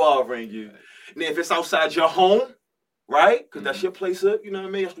 They ain't bothering you. And if it's outside your home, right? Because that's your place up, you know what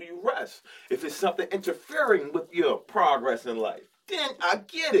I mean? That's where you rest. If it's something interfering with your progress in life, then I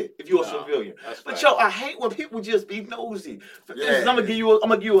get it if you're a civilian. But yo, I hate when people just be nosy. For instance, I'm gonna give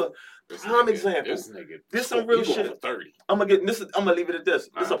you a prime example. This some real shit. 30. I'm gonna leave it at this.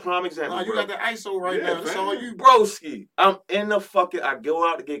 This is a prime example. Nah, you got the ISO right now. That's all you. Broski. I'm in the fucking, I go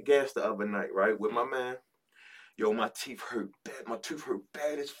out to get gas the other night, right? With my man. Yo, my teeth hurt bad. My tooth hurt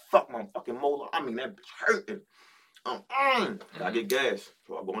bad as fuck. My fucking molar. I mean, that bitch hurting. I get gas.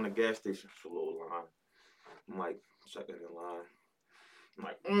 So I go in the gas station. It's a little line. I'm like, second in line. I'm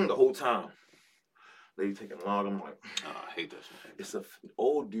like, the whole time. Lady taking long. I'm like, Oh, I hate that shit. it's an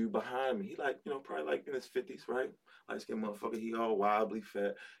old dude behind me. He like, probably like in his 50s, right? Light skinned motherfucker. He all wildly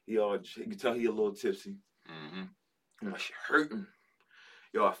fat. You can tell he a little tipsy. Mm-hmm. And my shit hurting.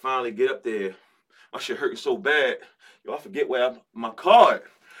 Yo, I finally get up there. My shit hurting so bad. Yo, I forget where my card.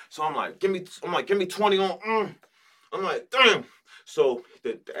 So I'm like, give me 20 on. I'm like, damn. So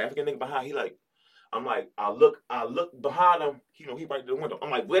the African nigga behind, he like, I'm like, I look behind him. He right to the window. I'm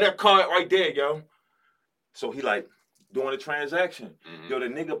like, where that card right there, yo? So he like doing the transaction. Mm-hmm. Yo, the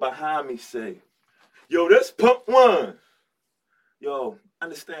nigga behind me say, yo, that's pump one. Yo,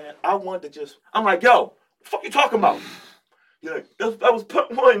 understand? I want to just. I'm like, yo, what the fuck you talking about? He like, that was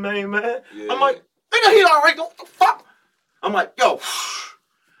pump one, man. Yeah. I'm like, nigga, he alright. What the fuck? I'm like, yo.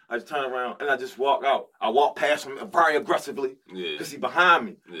 I just turn around and I just walk out. I walk past him very aggressively because he behind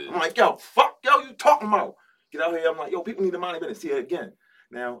me. Yeah. I'm like, yo, fuck, yo, you talking about? Get out here. I'm like, yo, people need to mind their business. See it again.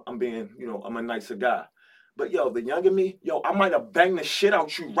 Now I'm being, I'm a nicer guy. But yo, the younger me, yo, I might have banged the shit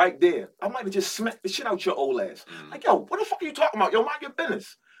out you right there. I might have just smacked the shit out your old ass. Like, yo, what the fuck are you talking about? Yo, mind your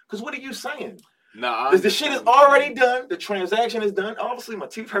business. Because what are you saying? Nah, the shit is already done. The transaction is done. Obviously, my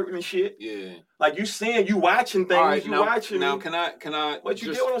teeth hurting and shit. Yeah. Like you seeing, you watching things. Right, you watching. Now, can I? What you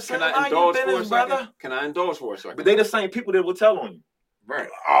just, get what I'm saying? Can I indulge for a second? Brother? Can I indulge for a second? But they the same people that will tell on you. Right.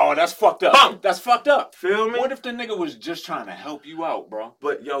 Oh, that's fucked up. Bum. That's fucked up. Feel me? What if the nigga was just trying to help you out, bro?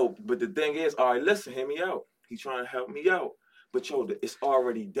 But the thing is, all right, listen, hear me out. He's trying to help me out. But yo, it's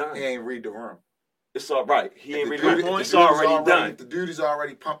already done. He ain't read the room. It's all right. He ain't read the room. It's already done. The dude is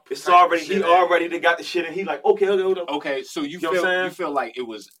already pumped. It's already, he already got the shit and he like, okay. Okay, so you feel like it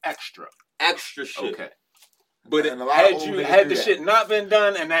was extra. Extra shit. Okay. But and had the shit not been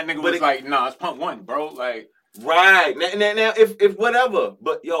done and that nigga was like, nah, it's pump one, bro. Like, right. Now if whatever.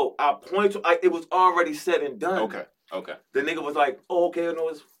 But yo, I point to it was already said and done. Okay. The nigga was like, oh, okay, no,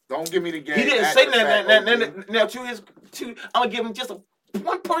 it's don't give me the game. He didn't say nothing. Now I'm gonna give him just a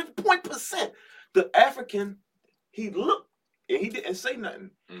 1%. The African, he looked and he didn't say nothing.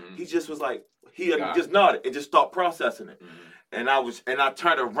 Mm-hmm. He just was like, he just nodded and just started processing it. Mm-hmm. And I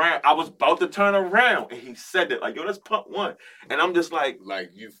turned around. I was about to turn around and he said it like, yo, that's pump one. And I'm just like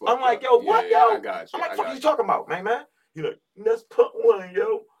you. I'm like, yo, what, yo? I got you. I'm like, what are you talking about, man? He like, that's pump one,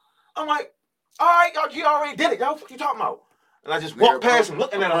 yo. I'm like, all right, yo, you already did it, yo. What you talking about? And I just walked past him,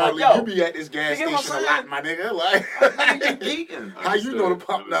 looking at him like, yo. You be at this gas station a lot, my nigga. Like, how you know the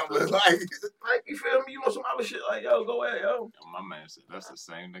pump numbers? Like, you feel me? You know some other shit like, yo, go ahead, yo. My man said, that's the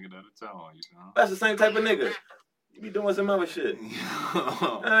same nigga that'll tell on you, know? That's the same type of nigga. You be doing some other shit.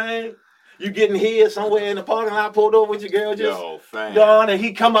 Right? You getting here somewhere in the parking lot, pulled over with your girl, just gone, and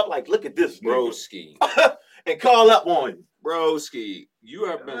he come up like, look at this, broski, and call up on you. Broski, you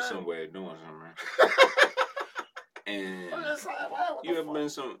have been somewhere doing something. And you have been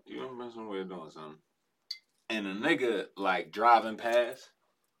somewhere doing something, and a nigga like driving past,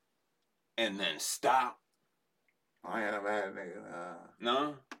 and then stop. I ain't never had a nigga.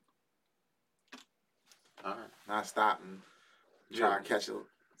 No. All right. Not stopping. Trying to catch a.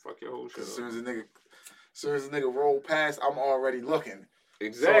 Fuck your whole shit. As soon as a nigga roll past, I'm already looking.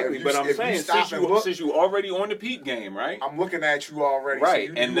 Exactly, so but I'm saying since you already on the peak game, right? I'm looking at you already, right?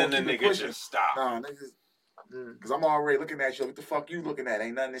 So and then the nigga just stop. Nah, niggas. Because I'm already looking at you. What the fuck you looking at?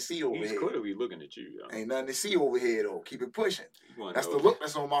 Ain't nothing to see over here. He's clearly looking at you, yo. Ain't nothing to see over here, though. Keep it pushing. That's the look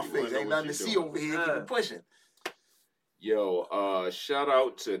that's on my face. Ain't nothing to see over here. Keep it pushing. Yo, shout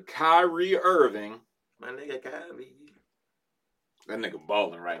out to Kyrie Irving. My nigga Kyrie. That nigga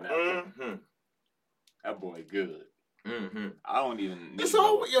balling right now. Mm-hmm. That boy good. Mm-hmm. I don't even.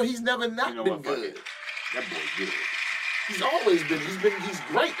 He's never not been good. That boy good. He's always been. He's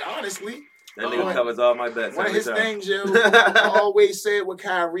great, honestly. That nigga covers all my bets. One of his things, yo, I always said with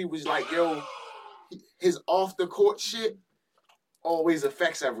Kyrie was like, yo, his off the court shit always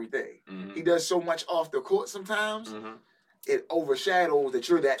affects everything. Mm-hmm. He does so much off the court sometimes, it overshadows that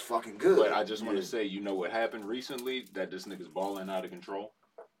you're that fucking good. But I just want to say, you know what happened recently? That this nigga's balling out of control.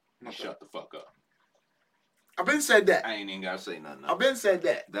 Shut the fuck up. I've been said that. I ain't even gotta say nothing. I've been said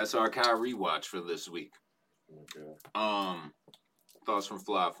that. That's our Kyrie watch for this week. Okay. Thoughts from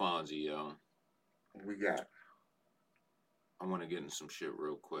Fly Fonzie, yo. What we got? I want to get into some shit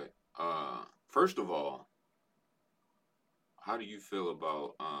real quick. First of all, how do you feel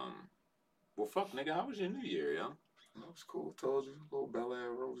about well, fuck, nigga, how was your New Year, yo? That was cool. Told you, little Bel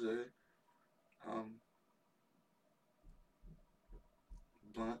Air Rose.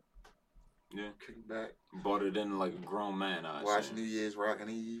 Blunt. Yeah. Kick back. Bought it in like a grown man. Watch New Year's Rockin'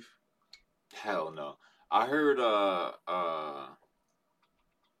 Eve. Hell no. I heard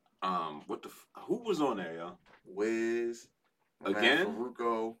who was on there, yo? Wiz. Again?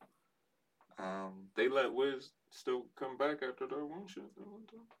 Faruko. They let Wiz still come back after that one shit.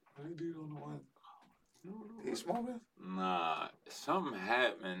 They did on the one. He smoking? Nah, something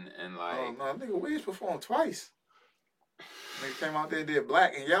happened and like. Oh no, nigga, Wiz performed twice. Nigga came out there and did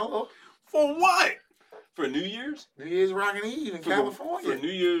Black and Yellow. For what? For New Year's? New Year's Rockin' Eve in California. For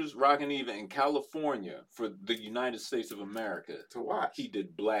New Year's Rockin' Eve in California for the United States of America. To watch. He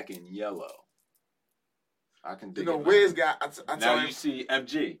did Black and Yellow. I can dig it. You know, it. Wiz got. Now you see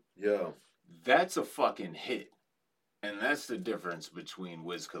MG. Yeah. That's a fucking hit. And that's the difference between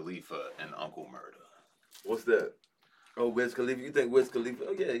Wiz Khalifa and Uncle Murda. What's that? Oh, Wiz Khalifa. You think Wiz Khalifa?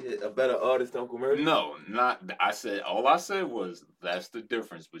 Oh yeah, a better artist than Uncle Murda? No, not. All I said was that's the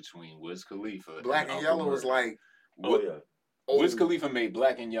difference between Wiz Khalifa. Black and Yellow was like. Oh yeah. Wiz Khalifa made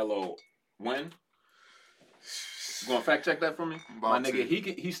Black and Yellow when? You gonna fact check that for me? My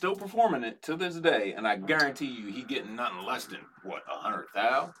nigga, he's still performing it to this day, and I guarantee you he getting nothing less than what,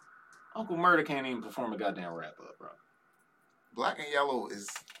 100,000? Uncle Murda can't even perform a goddamn rap up, bro. Black and Yellow is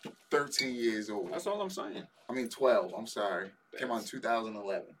 13 years old. That's all I'm saying. I mean 12. I'm sorry. Came out in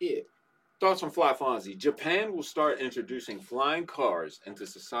 2011. Yeah. Thoughts from Fly Fonzie. Japan will start introducing flying cars into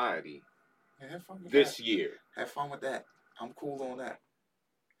society have fun with this that. year. Have fun with that. I'm cool on that.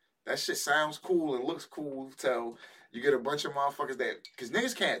 That shit sounds cool and looks cool till you get a bunch of motherfuckers that, because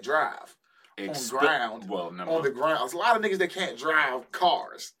niggas can't drive on ground. Well, no, on the ground. There's a lot of niggas that can't drive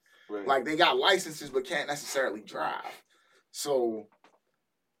cars. Right. Like they got licenses but can't necessarily drive. So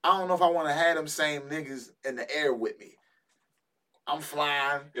I don't know if I want to have them same niggas in the air with me. I'm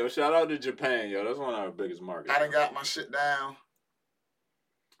flying. Yo, shout out to Japan, yo. That's one of our biggest markets. I done got my shit down.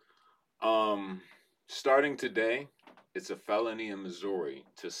 Starting today, it's a felony in Missouri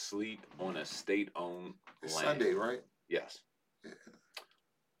to sleep on a state-owned It's land. Sunday, right? Yes. Yeah.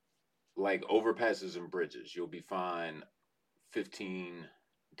 Like overpasses and bridges, you'll be fined 15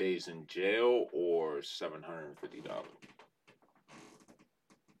 days in jail or $750.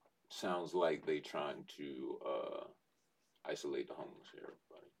 Sounds like they trying to isolate the homeless here,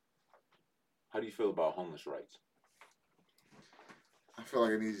 everybody. How do you feel about homeless rights? I feel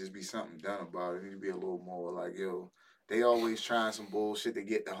like it needs to just be something done about it. It needs to be a little more like, yo, they always trying some bullshit to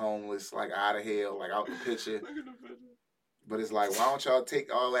get the homeless like out of here, like out the picture. But it's like, why don't y'all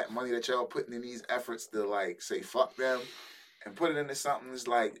take all that money that y'all putting in these efforts to like say fuck them and put it into something that's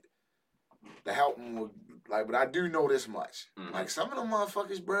like to help them with, like, but I do know this much. Mm-hmm. Like some of them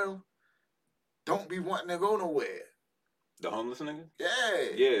motherfuckers, bro, don't be wanting to go nowhere. The homeless nigga? Yeah.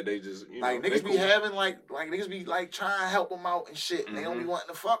 Yeah, they just, you like know, niggas be cool. having like niggas be like trying to help them out and shit, and they don't be wanting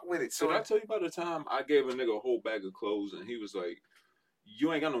to fuck with it. So did I tell you about the time I gave a nigga a whole bag of clothes and he was like,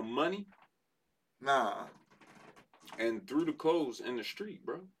 "You ain't got no money?" Nah. And threw the clothes in the street,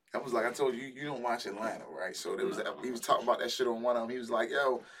 bro. That was like I told you, you don't watch Atlanta, right? So there was he was talking about that shit on one of them. He was like,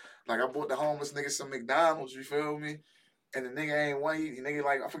 "Yo, like I bought the homeless nigga some McDonald's, you feel me?" And the nigga ain't one. The nigga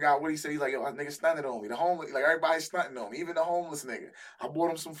like I forgot what he said. He's like, "Yo, that nigga stunted on me." The homeless, like everybody's stunting on me, even the homeless nigga. I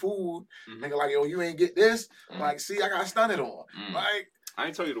bought him some food. Nigga like, "Yo, you ain't get this." Like, see, I got stunted on. Like, I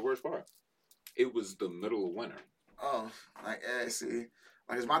ain't tell you the worst part. It was the middle of winter. Oh, like, yeah, see.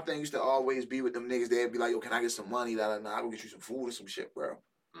 Like, cause my thing used to always be with them niggas. They'd be like, "Yo, can I get some money? I go get you some food or some shit, bro."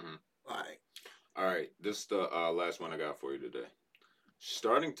 Like, all right, this is the last one I got for you today.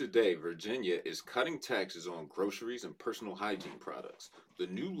 Starting today, Virginia is cutting taxes on groceries and personal hygiene products. The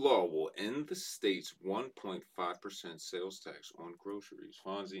new law will end the state's 1.5% sales tax on groceries.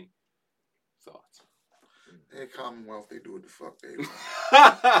 Fonzie, thoughts? in Commonwealth, they do what the fuck they want.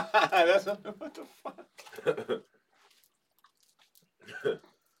 That's what the fuck.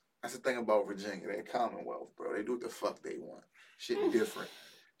 That's the thing about Virginia. They're Commonwealth, bro. They do what the fuck they want. Shit different.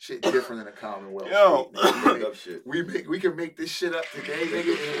 Shit different than the Commonwealth. Yo, we can make this shit up today,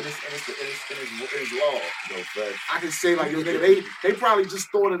 nigga, and it's law. No facts. I can say like, yo, nigga, they probably just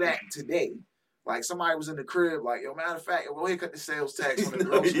thought of that today. Like somebody was in the crib, like, yo, matter of fact, yo, go ahead and cut the sales tax on the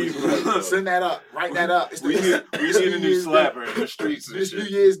groceries. Send that up, write that up. We need a new slapper in the streets. This New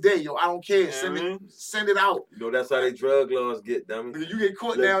Year's Day, yo, I don't care. Send it out. You know that's how they drug laws get, dummy. You get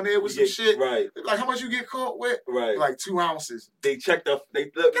caught down there with some shit. Right. Like how much you get caught with? Right. Like 2 ounces. They checked the. They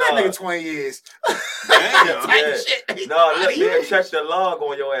look. Get that nigga 20 years. Damn. Shit. No, look, they check the log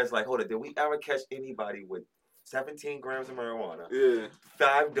on your ass. Like, hold it. Did we ever catch anybody with 17 grams of marijuana? Yeah.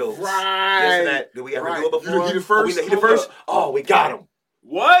 5 dopes. Right. This and that. Did we ever do it before? He the first? He the first? Oh, we got him.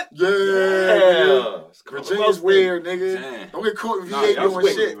 What? Yeah. Virginia's weird, nigga. Damn. Don't get caught in VA doing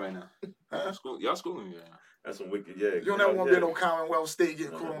shit. Right now. Y'all schooling me right now. That's some wicked, yeah. You don't ever want to be in no Commonwealth state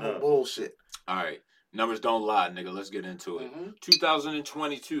getting caught on no bullshit. All right. Numbers don't lie, nigga. Let's get into it.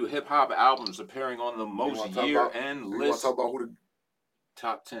 2022 hip-hop albums appearing on the most year-end list. You want to talk about who the...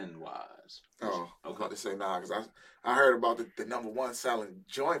 Top 10 wise. Alchemist. Oh, I was Okay. about to say nah, because I heard about the number one selling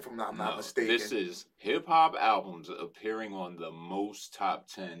joint from I'm not mistaken. This is hip hop albums appearing on the most top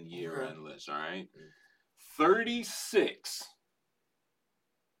 10 year-end list. All right, 36.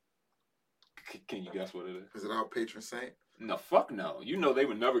 Can you guess what it is? Is it our patron saint? No, fuck no. You know they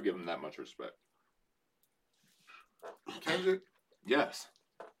would never give him that much respect. Kendrick? Yes.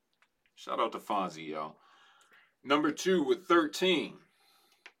 Shout out to Fonzie, yo. Number 2 with 13.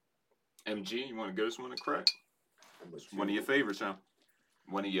 MG, you want to get us one to crack? One of your favorites, huh?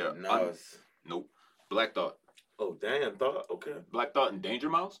 One of your... Nas. Nope. Black Thought. Oh, damn, Thought. Okay. Black Thought and Danger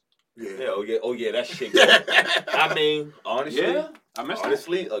Mouse? Yeah. Oh, yeah, that shit. I mean, honestly. Yeah, I missed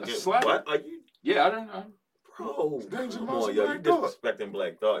honestly, that. again, Slap. what are you? Yeah, I don't know. Bro, Danger come Mouse on, and yo. You Black Thought. disrespecting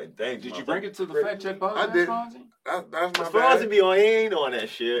Black Thought and Danger Did Mouse. you bring it to the fact check podcast, I did. Fonzie? That's my As far as bad. it be on, he ain't on that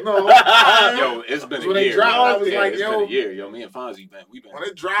shit. No. Yo, it's been When a they year. dropped, I was Yeah, like, it's yo. been a year. Yo, me and Fonzie, we've been When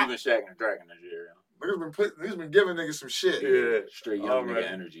it dropped, shagging and dragging this year, yo. niggas been giving niggas some shit. Yeah. Straight young Alright.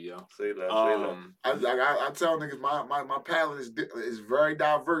 nigga energy, yo. Say that. I tell niggas my palette is very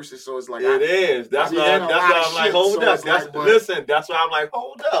diverse, and so it's like It is. That's I be why hearing a lot of I'm like, shit, hold so up. it's like, but- Listen, that's why I'm like,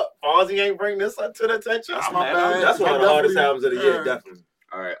 hold up. Fonzie ain't bring this up to the attention. That's I'm my mad. bad. That's one of the hardest albums of the year, Yeah. definitely.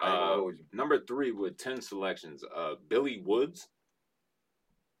 All right, I ain't gonna hold you. number 3 with 10 selections. Billy Woods.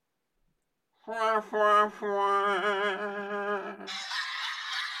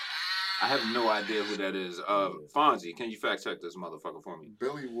 I have no idea who that is. Fonzie, can you fact check this motherfucker for me?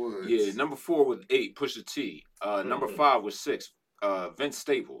 Billy Woods. Yeah, number 4 with 8, Pusha T. Number 5 with 6, Vince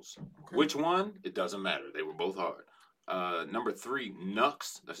Staples. Okay. Which one? It doesn't matter. They were both hard. Number 3, Nux.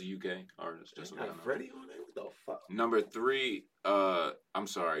 That's a UK artist. Just so you know. Freddie on there? What the fuck? Number 3, I'm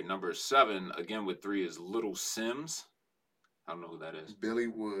sorry. Number 7, again with 3 is Little Sims. I don't know who that is. Billy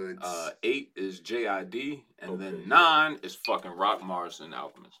Woods. 8 is J.I.D. And Okay. then 9 is fucking Rock Morrison,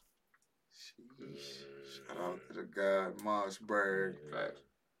 Alchemist. Shout out to the guy Mossberg. Facts.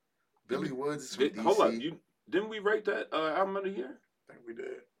 Billy Woods is from DC. Hold up, didn't we rate that album of the year? I think we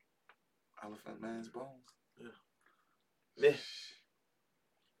did. Elephant Man's Bones. Yeah.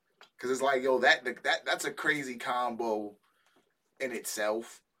 Cause it's like, yo, that's a crazy combo in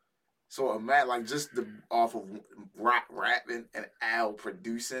itself. So imagine like just off of Rock rapping and Al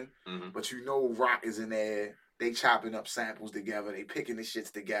producing, Mm-hmm. but you know Rock is in there. They chopping up samples together. They picking the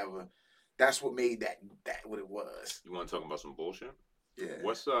shits together. That's what made that what it was. You want to talk about some bullshit? Yeah.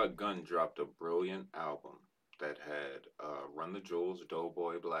 West Gun dropped a brilliant album that had Run the Jewels,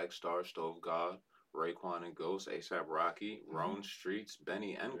 Doughboy, Black Star, Stove God, Raekwon and Ghost, A$AP Rocky, Roan Streets,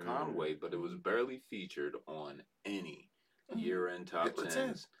 Benny, and Conway, but it was barely featured on any year-end top Hit the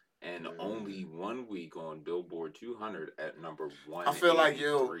 10s, and only 1 week on Billboard 200 at number 1. I feel like,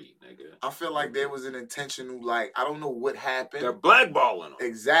 yo, nigga. I feel like there was an intentional, like, I don't know what happened. They're blackballing them.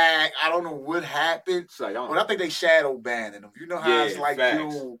 Exact. I don't know what happened. It's like, But I think they shadow banning them. You know how Yeah, it's like,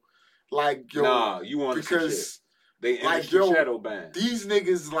 facts. yo, nah, you want some shit. because They like, industry yo, shadow ban. these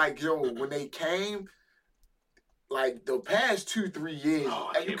niggas, like, yo, when they came, like, the past 2-3 years,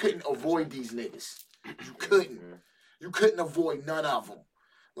 Oh, I you can't couldn't believe avoid these niggas. You couldn't. You couldn't avoid none of them.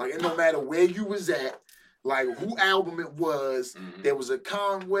 Like, and no matter where you was at, like, who album it was, Mhm. there was a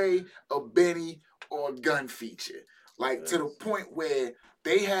Conway, a Benny, or a Gun feature. Like, to the point where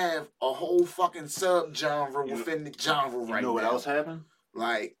they have a whole fucking sub-genre within the genre right now. You know what else happened?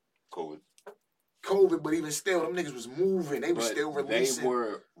 Like, COVID. but even still, them niggas was moving. They was But still releasing. They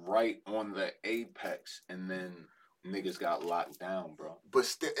were right on the apex, and then niggas got locked down, bro. But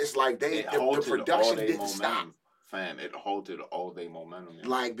still, it's like It the halted production all their didn't momentum, stop. fam. It halted all their momentum. yo.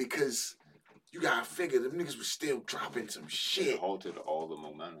 Like, because you gotta figure them niggas was still dropping some It shit. halted all the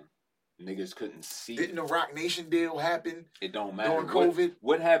momentum. Niggas couldn't see. Didn't the Rock Nation deal happen It don't matter. during COVID?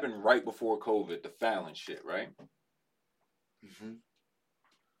 What happened right before COVID? The Fallon shit, right? Mm-hmm.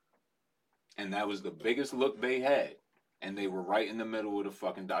 And that was the biggest look they had. And they were right in the middle of the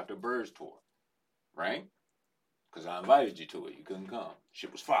fucking Dr. Bird's tour. Right? Because I invited you to it. You couldn't come.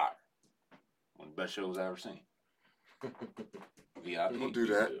 Shit was fire. One of the best shows I ever seen. VIP. Don't do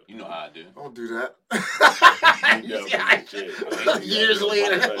that. You know how I do. Don't do that. Yeah, Years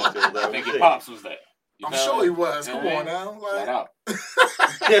later. I think your pops was there. You I'm know? sure he was. You know Come what I on mean? now. Shout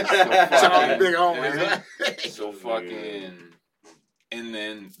Like, out. shout out to Big You know what I mean? Homie. So fucking, and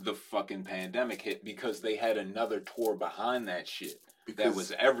then the fucking pandemic hit because they had another tour behind that shit that Because,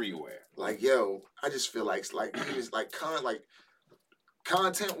 was everywhere. like, yo, I just feel like even like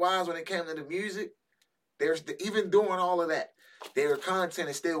content wise when it came to the music, even doing all of that, their content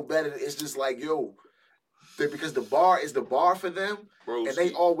is still better. It's just like, yo, because the bar is the bar for them, Bro, and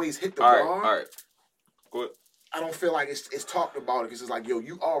they always hit the all bar. right, all right. Go ahead. I don't feel like it's talked about it because it's like, yo,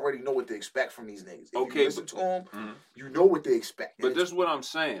 you already know what to expect from these niggas. If Okay, you listen to them, you know what they expect. But this is what I'm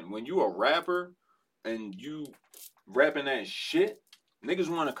saying. When you a rapper and you rapping that shit, niggas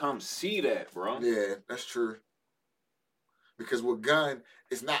want to come see that, bro. Yeah, that's true. Because with Gun,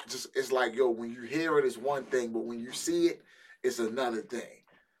 it's not just, it's like, yo, when you hear it, it's one thing, but when you see it, it's another thing.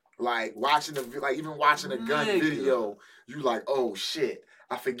 Like even watching a Gun video, you like, oh shit,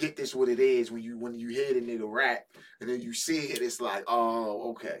 I forget this what it is when you hear the nigga rap and then you see it, it's like,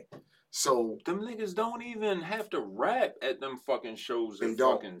 oh, okay. So them niggas don't even have to rap at them fucking shows and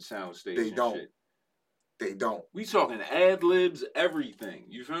fucking sound station. They don't. Shit. They don't. We talking ad libs, everything.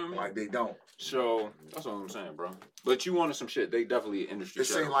 You feel me? Like they don't. So that's what I'm saying, bro. But you wanted some shit. They definitely industry. It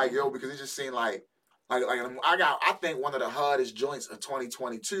seemed like, yo, because it just seemed like I think one of the hardest joints of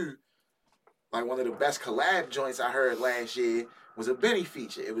 2022, like one of the best collab joints I heard last year was a Benny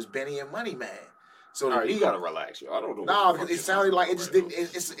feature. It was Benny and Money Man. So all right, you gotta relax, yo. I don't know. No, because it sounded like it just didn't.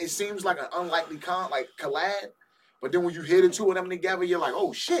 It seems like an unlikely collab, but then when you hear the two of them together, you're like,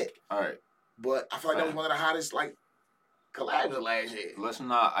 oh shit. All right. But I feel like that was one of the hottest collabs of last year. Let's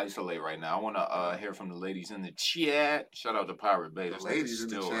not isolate right now. I want to hear from the ladies in the chat. Shout out to Pirate Bay. This ladies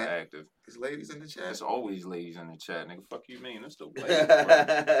still in the chat. Active. There's ladies in the chat. There's always ladies in the chat, nigga. Fuck you mean? It's the ladies.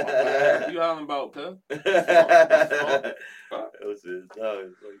 What you hollering about, cuz?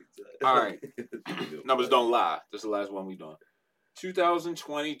 All right. Numbers don't lie. This is the last one we doing.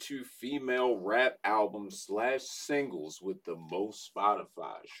 2022 female rap albums / singles with the most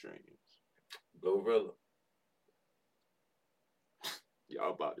Spotify streams. Glorilla.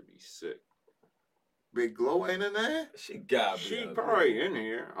 Y'all about to be sick. Big Glow ain't in there? She got me. She probably in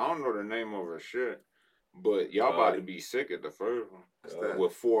here. I don't know the name of her shit. But y'all about to be sick at the first one.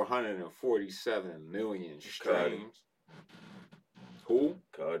 With 447 million streams. Who?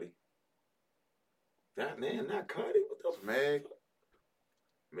 Cardi. Not Cardi. What the Meg?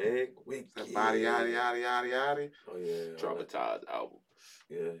 Meg, Wicked. That body, yaddy. Oh, yeah. Traumatized album.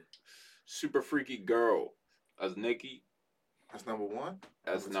 Yeah. Super Freaky Girl. That's Nicki. That's number one?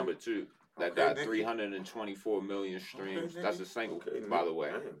 That's number two. That got 324 million streams. That's a single, by the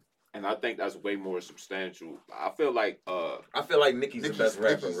way. And I think that's way more substantial. I feel like Nicki's the best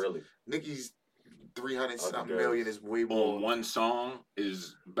rapper, really. Nicki's 300-something million is way more. On one song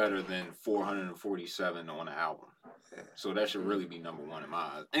is better than 447 on an album. Yeah. So that should really be number one in my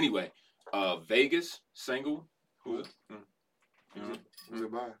eyes. Anyway, Vegas single. Who's it? Who's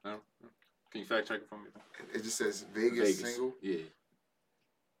it by? Can you fact check it for me? It just says Vegas single. Yeah.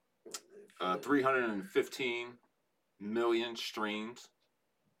 315 million streams.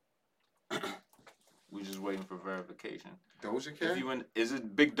 We just waiting for verification. Doja Cat? Is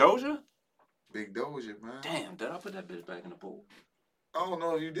it Big Doja? Big Doja, man. Damn, did I put that bitch back in the pool? I don't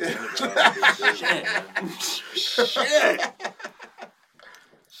know if you did. Shit.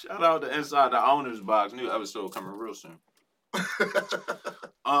 Shout out to Inside the Owner's Box. New episode coming real soon.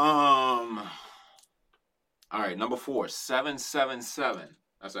 All right, number 4, 777.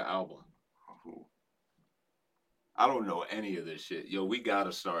 That's an album. I don't know any of this shit. Yo, we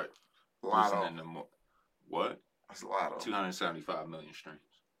gotta start listening to more. What? That's Lotto. 275 million streams.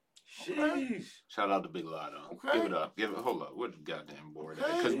 Jeez. Shout out to Big Lotto. Okay. Give it up. Hold up. We're goddamn bored at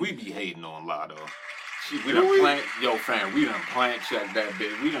it. Because we be hating on Lotto. We done plant checked that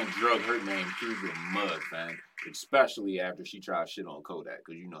bitch. We done drug her name through the mud, fam. Especially after she tried shit on Kodak,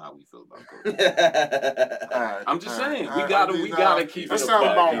 because you know how we feel about Kodak. I'm just saying, we gotta keep it. That's not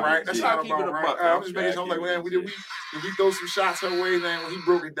about right. That's not about right. I'm just making sure, like, man, did we throw some shots her way? Then when he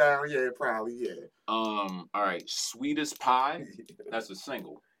broke it down, yeah, probably, yeah. All right, Sweetest Pie. That's a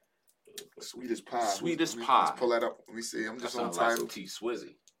single. Sweetest Pie. Sweetest Pie. Let's pull that up. Let me see. I'm just on title. T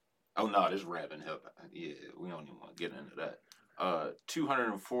Swizzy. Oh no, this rap and hip. Yeah, we don't even want to get into that.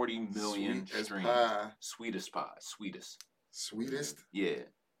 240 million streams. Sweetest Pie. Sweetest? Yeah.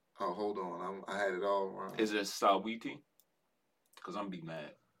 Oh, hold on. I had it all wrong. Is it Sawiti? Because I'm be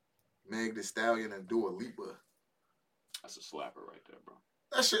mad. Meg Thee Stallion and Dua Lipa. That's a slapper right there, bro.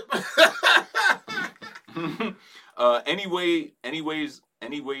 That shit.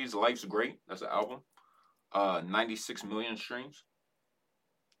 Anyways, Life's Great. That's an album. 96 million streams.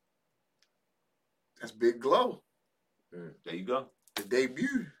 That's Big Glow. There you go. The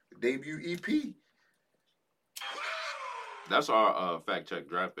debut EP. That's our fact check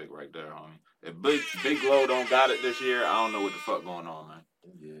draft pick right there, homie. If Big Glow don't got it this year, I don't know what the fuck going on, man.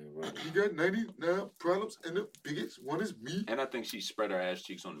 Yeah, right. You got 99 problems, and the biggest one is me. And I think she spread her ass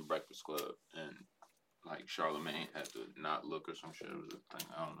cheeks on the Breakfast Club, and like Charlamagne had to not look or some shit. It was a thing.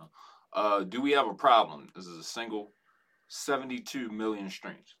 I don't know. Do we have a problem? This is a single, 72 million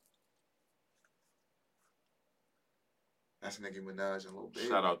streams. That's Nicki Minaj and Lil Baby.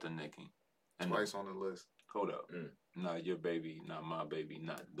 Shout out to Nicki. And twice on the list. Hold up. Not your baby, not my baby,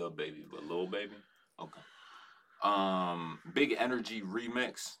 not the baby, but Lil Baby. Okay. Big Energy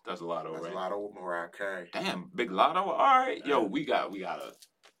remix. That's Lotto, right? That's Lotto with Mariah Carey. Damn, Big Lotto. All right, yo, we gotta relax.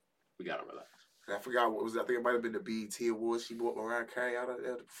 I forgot what was that. I think it might have been the BET Awards. She brought Mariah Carey out of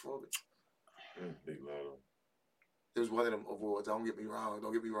there to perform it. Big Lotto. It was one of them awards. Don't get me wrong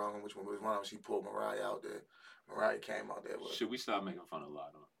on which one, but it was one of them. She pulled Mariah out there. Mariah came out there with. Should we stop making fun of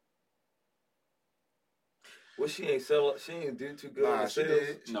Lotto? Well, she ain't do too good. Nah, she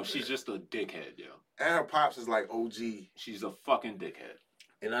did. No, she's just a dickhead, yo. And her pops is like OG. She's a fucking dickhead.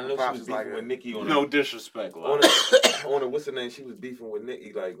 And I know she was beefing with Nicki on no disrespect, on what's her name? She was beefing with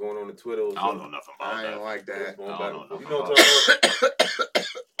Nicki, like going on the Twitter. I don't know nothing about that. I ain't like that. You know what I'm talking about?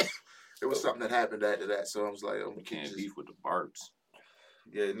 It was something that happened after that, so I was like, you can't beef with the Barbs.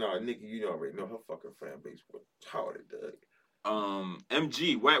 Yeah, no, Nicki, you already know her fucking fan base was retarded, dog.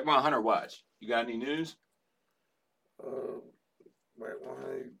 MG, Wack 100 watch. You got any news? Wack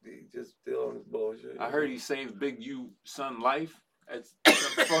 100, he just still on his bullshit. I heard he saved Big U son life. That's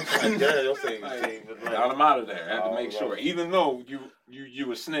don't say I'm out of there. I have to make sure. Even though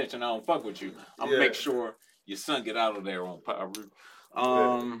you a snitch and I don't fuck with you, I'm gonna make sure your son get out of there on power.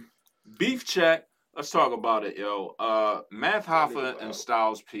 Beef check. Let's talk about it, yo. Math Hoffa and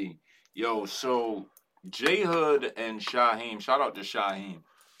Styles P. Yo, so J Hood and Shyheim. Shout out to Shyheim.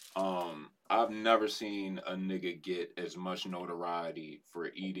 I've never seen a nigga get as much notoriety for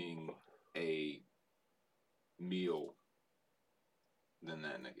eating a meal than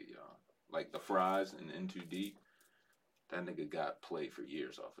that nigga, y'all. Like the fries and In Too Deep. That nigga got played for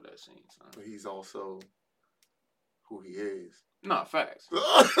years off of that scene, son. But he's also who he is. Nah, facts.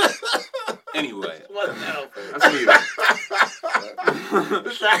 Anyway. That's me.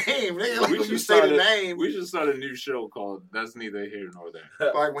 Shyheim, nigga. Like when you say the name. We should start a new show called That's Neither Here Nor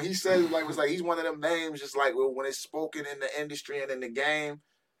There. Like when he says, like, it's like he's one of them names, just like when it's spoken in the industry and in the game.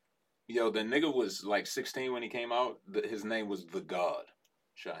 Yo, the nigga was like 16 when he came out. His name was The God.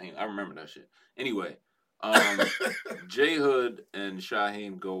 Shyheim. I remember that shit. Anyway, J Hood and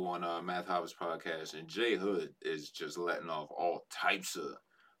Shyheim go on Math Hoffa's podcast, and J Hood is just letting off all types of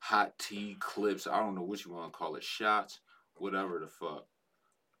hot tea clips. I don't know what you want to call it. Shots. Whatever the fuck.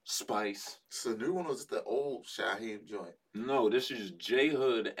 Spice. It's a new one or is it the old Shyheim joint? No, this is J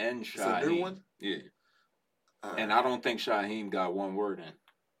Hood and Shyheim. It's a new one? Yeah. And I don't think Shyheim got one word in.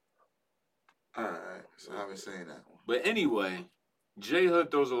 Alright, so I haven't seen that one. But anyway, J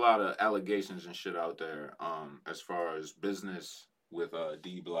Hood throws a lot of allegations and shit out there, as far as business with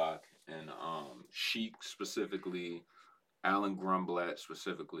D Block and Sheik specifically, Alan Grumblatt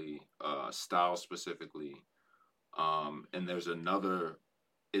specifically, Styles specifically, and there's another.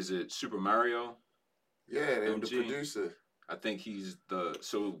 Is it Super Mario? Yeah, they're the producer. I think he's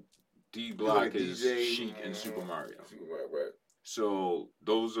D Block is Sheik and Super Mario. Right. So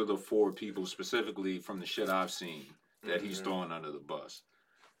those are the four people specifically from the shit I've seen that he's throwing under the bus.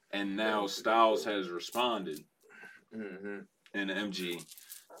 And now Styles has responded. And MG,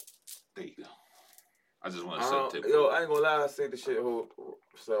 there you go. I just want to say yo, I ain't gonna lie, I say this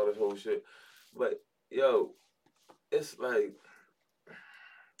whole shit. But yo, it's like,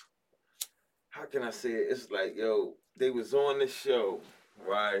 how can I say it? It's like, yo, they was on this show,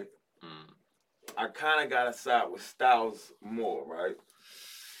 right? I kind of got to side with Styles more, right?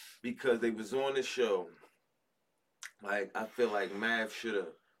 Because they was on the show. Like, I feel like Math should have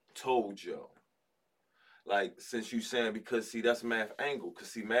told Joe. Like, since you saying, because, see, that's Math angle.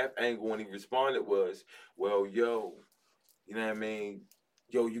 Because, see, Math angle, when he responded was, well, yo, you know what I mean?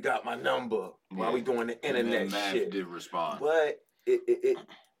 Yo, you got my number. Why we doing the internet and Math shit? Did respond. But,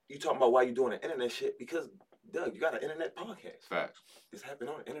 you talking about why you doing the internet shit? Because, Doug, you got an internet podcast. Facts. It's happening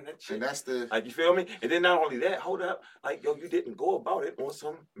on the internet shit. And that's the... Like, you feel me? And then not only that, hold up. Like, yo, you didn't go about it on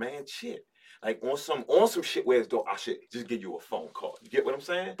some man shit. Like, on some shit where it's, I should just give you a phone call. You get what I'm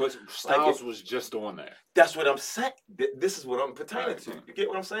saying? But Styles was just on there. That's what I'm saying. This is what I'm pertaining to. You get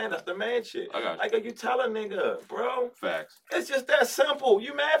what I'm saying? That's the man shit. I got you. Like, you tell a nigga, bro. Facts. It's just that simple.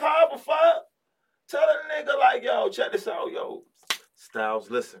 You mad how fuck? Tell a nigga, like, yo, check this out, yo. Styles,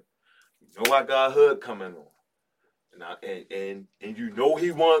 listen. You know I got Hood coming on. And you know he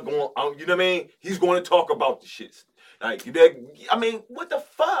wasn't going, you know what I mean? He's going to talk about the shit. Like, I mean, what the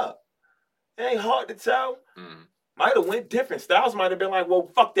fuck? It ain't hard to tell. Might have went different. Styles might have been like, well,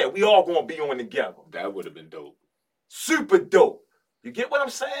 fuck that. We all going to be on together. That would have been dope. Super dope. You get what I'm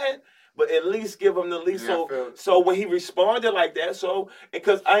saying? but at least give him the least. Yeah, I feel- So when he responded like that,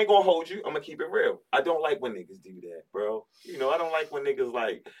 because I ain't gonna hold you, I'm gonna keep it real. I don't like when niggas do that, bro. You know, I don't like when niggas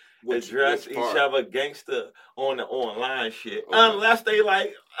like address which each part? other gangster on the online shit. Okay. Unless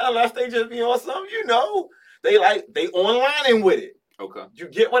they just be on some, you know, they online with it. Okay. You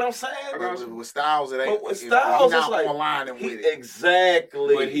get what I'm saying? With Styles, it ain't. But with Styles, he's it's not like online and with it.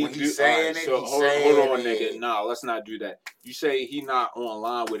 Exactly. But he When do, he's saying alright, it, so he's hold saying on, it. nigga. No, let's not do that. You say he not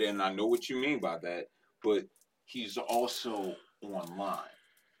online with it, and I know what you mean by that, but he's also online.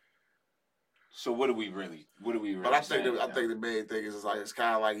 So what do we really But I think saying I now? think the main thing is like it's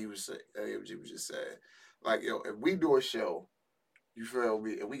kind of like he was saying. MG was just saying, like if we do a show, you feel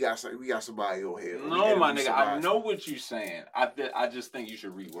me? And we got somebody over here. No, my nigga, I know what you're saying. I just think you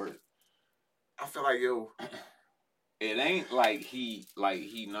should reword it. I feel like It ain't like he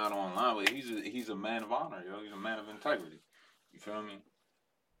not online, but he's a man of honor, yo. He's a man of integrity. You feel me?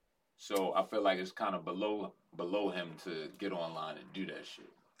 So I feel like it's kind of below him to get online and do that shit.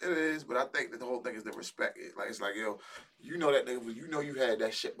 It is, but I think that the whole thing is to respect it. Like it's like you know that nigga, you know you had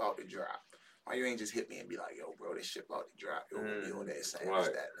that shit about to drop. Why you ain't just hit me and be like, yo, bro, this shit about to drop. Yo, you on that saying this,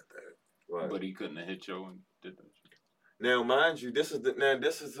 that, and the third. Right. But he couldn't have hit you and did that shit. Now, mind you, this is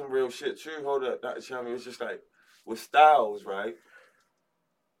some real shit too. Hold up, Dr. Chami. It's just like with Styles, right?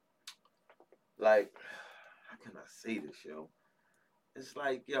 Like, how can I say this, yo? It's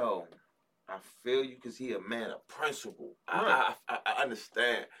like, yo, I feel you because he a man of principle. Right. I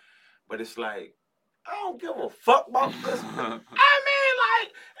understand, but it's like I don't give a fuck about this. I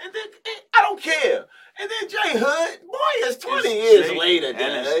don't care. And then J Hood, boy, it's 20 years later,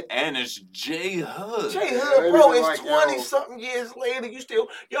 and it's J Hood. J Hood, bro, it's 20-something years later. You still,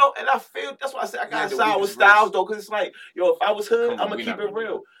 and I feel, that's why I said I got to side with Styles, though, because it's like, if I was Hood, I'm going to keep it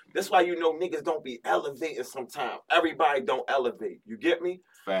real. That's why niggas don't be elevating sometimes. Everybody don't elevate. You get me?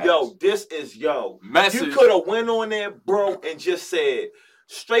 Facts. Yo, this is, Message. You could have went on there, bro, and just said,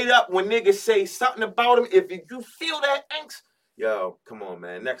 straight up, when niggas say something about him, if you feel that angst, yo, come on,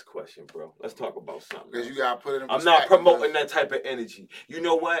 man. Next question, bro. Let's talk about something. Because you got to put it in I'm not promoting that type of energy. You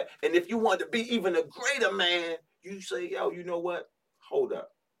know what? And if you want to be even a greater man, you say, yo, you know what? Hold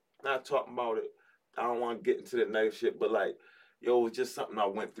up. Not talking about it. I don't want to get into that negative shit, but like, yo, it's just something I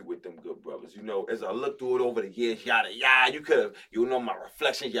went through with them good brothers. As I looked through it over the years, yada, yada, you could have, my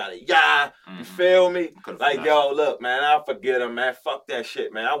reflection, yada, yada. Mm-hmm. You feel me? Like, yo, look, man, I forget him, man. Fuck that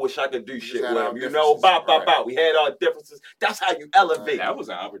shit, man. I wish I could do shit with him. Bow. We had our differences. That's how you elevate. That was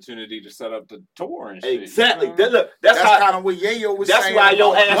an opportunity to set up the tour and shit. Exactly. You know? Look, that's kind of what Yayo was saying. That's why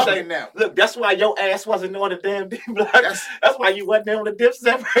your ass ain't. Look, that's why your ass wasn't on the damn D-Block. That's why you wasn't on the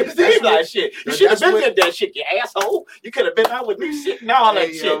Dipset versus D-Block shit. You should have been with that shit, you asshole. You could have been out with new shit and all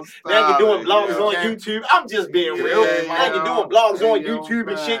that shit. Now you're doing blogs on YouTube. I'm just being real. Now you're doing blogs on YouTube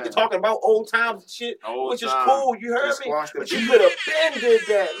and shit. You're talking about old times and shit, which is cool. You heard me? But you could have been did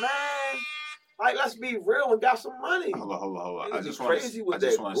that, man. Like, let's be real and got some money. Hold on. I just want to say one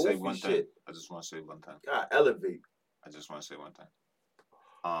thing. God, elevate. I just want to say one thing.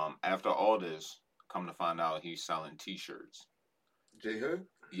 After all this, come to find out he's selling T-shirts. J Hood?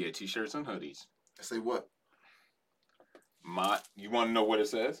 Yeah, T-shirts and hoodies. I say what? You want to know what it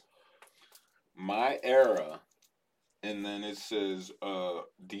says? My era, and then it says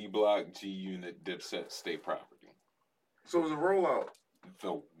D-Block, G-Unit, Dipset, State Property. So it was a rollout.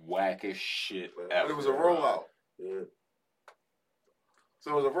 The wackest shit ever. It was a rollout. Yeah.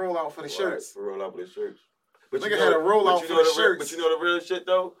 So it was a rollout for the shirts. A rollout for the shirts. But you had a rollout for the shirts. But you know the real shit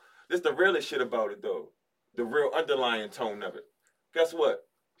though? This the realest shit about it though. The real underlying tone of it. Guess what?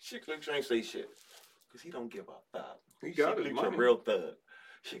 Sheik Louch ain't say shit. Because he don't give a fuck. He got his money. A real thug.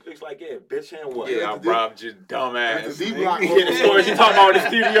 Sheik Louch like, yeah, bitch, and what? Yeah, I robbed your dumb ass. The D-Block. Yeah, the story she talking about in the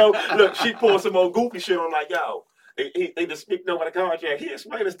studio. Look, she pulled some old goofy shit on like, yo. They just speak over the contract. He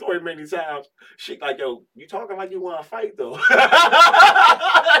explained the story many times. Sheik like, yo, you talking like you want to fight though? Yo,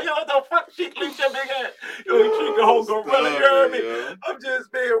 what the fuck? Sheik Louch your big ass. Yo, you treat the whole gorilla. You heard me? Yeah. I'm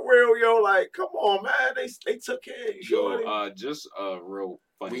just being real, yo. Like, come on, man. They took care of you. Yo, just real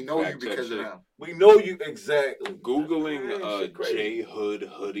funny. We know you because of them. We know you exactly. Googling J Hood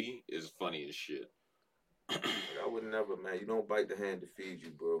hoodie is funny as shit. I would never, man. You don't bite the hand to feed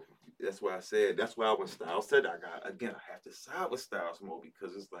you, bro. That's why I said. That's why when Styles said that, I have to side with Styles more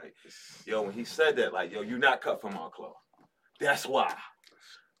because it's like, yo, when he said that, like, yo, you not cut from our cloth. That's why.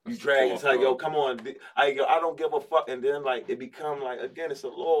 You drag and like, yo, come on. I don't give a fuck. And then, like, it become like, again, it's a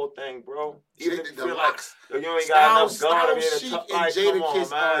loyal thing, bro. Even if you feel like, yo, you ain't got enough gun to be in a tough fight. Come on,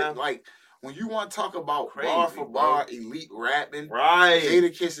 man. Like, when you want to talk about bar for bar, elite rapping, right?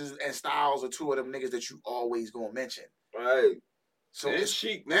 Jadakiss and Styles are two of them niggas that you always gonna mention. Right. So And it's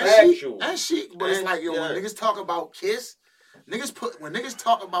chic, and man. Factual. and chic, but it's And- like, yo, when yeah. niggas talk about Kiss, when niggas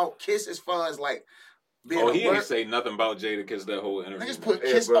talk about Kiss as far as like being Oh, a he word, ain't say nothing about Jadakiss that whole interview. niggas man. put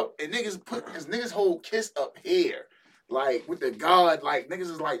Yeah, Kiss bro. up, and niggas hold Kiss up here, like with the God, like niggas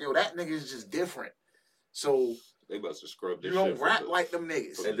is like, yo, that nigga is just different. So They must have scrubbed this you shit don't for rap the- like them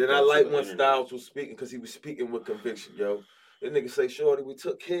niggas. And then I like when Styles was speaking because he was speaking with conviction, yo. That nigga say, "Shorty, we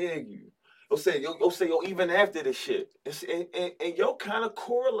took care of you." Yo, even after this shit, and yo, kind of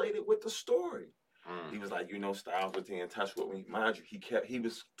correlated with the story. He was like, Styles was in touch with me. Mind you, he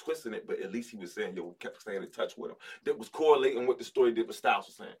was twisting it, but at least he was saying, yo, we kept staying in touch with him. That was correlating with the story that what Styles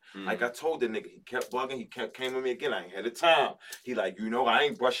was saying. Like I told the nigga, he kept bugging, came with me again. I ain't had the time. He like, I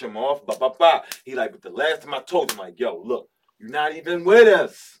ain't brush him off, He like, but the last time I told him, like, yo, look, you're not even with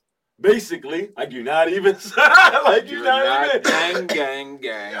us. Basically, like you're not even like you're not even gang.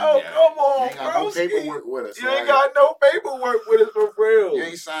 Yo, come You on, ain't got bro. no paperwork with us. You ain't like, got no paperwork with us for real. You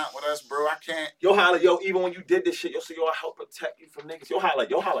ain't signed with us, bro. I can't. Yo, holla, yo, even when you did this shit, I help protect you from niggas. Yo, holla,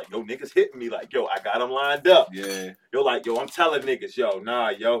 yo, niggas hitting me like, yo, I got him lined up. Yeah. Yo, like, yo, I'm telling niggas, yo, nah,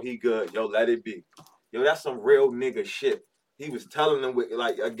 yo, he good. Yo, let it be. Yo, that's some real nigga shit. He was telling them,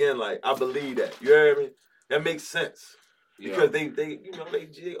 like, again, like, I believe that. You hear me? That makes sense. Because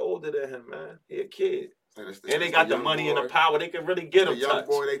they older than him, man. He a kid. And they got the money and the power. They can really get him The young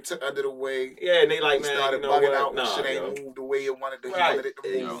boy they took under the way. Yeah, and they like, man, started bugging out when shit ain't moved the way it wanted to. He wanted it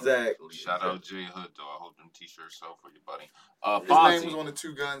to move. Exactly. Shout out J Hood though. I hope them t-shirts sell for you, buddy. His name was on the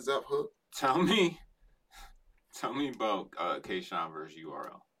Two Guns Up hook. Tell me about K-Shine versus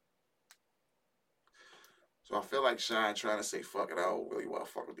URL. So I feel like Shine trying to say fuck it. I don't really want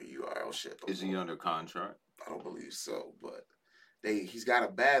to fuck with the URL shit. Is he under contract? I don't believe so, but he's got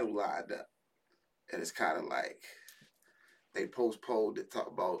a battle lined up, and it's kind of like they postponed to talk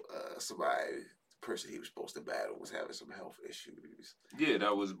about the person he was supposed to battle was having some health issues. Yeah,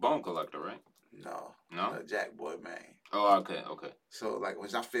 that was Bone Collector, right? No, Jack Boy Man. Oh, okay. So like,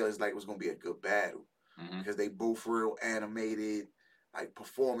 which I feel is like it was gonna be a good battle because they both real animated. Like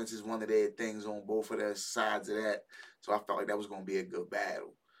performance is one of their things on both of their sides of that. So I felt like that was gonna be a good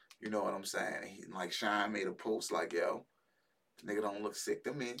battle. You know what I'm saying? Like Shine made a post like, yo, this nigga don't look sick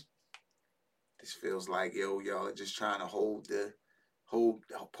to me. This feels like, yo, y'all are just trying to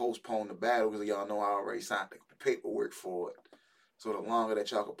postpone the battle because y'all know I already signed the paperwork for it. So the longer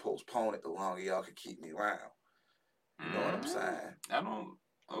that y'all could postpone it, the longer y'all could keep me around. You know what I'm saying?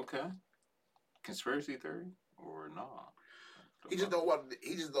 Okay. Conspiracy theory or no? He just don't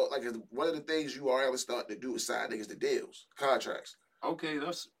like one of the things URL is starting to do is sign niggas to deals, contracts. Okay,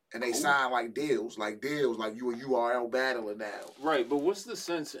 that's and they cool. sign like deals, like you a URL battler now. Right, but what's the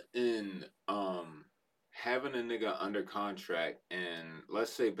sense in having a nigga under contract and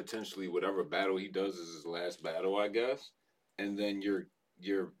let's say potentially whatever battle he does is his last battle, I guess, and then you're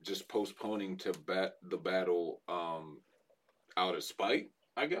just postponing to the battle out of spite,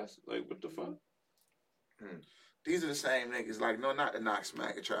 I guess? Like what the fuck? These are the same niggas, like, no, not to knock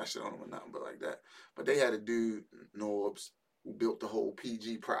smack or try shit on them or nothing, but like that. But they had a dude, Norbs, who built the whole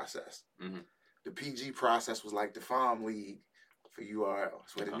PG process. The PG process was like the farm league for URL.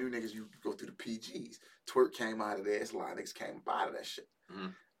 So the new niggas, you go through the PGs. Twerk came out of there. It's a lot of niggas came out of that shit.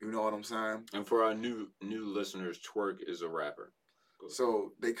 You know what I'm saying? And for our new listeners, Twerk is a rapper.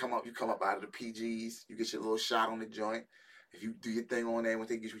 So you come up out of the PGs. You get your little shot on the joint. If you do your thing on there, when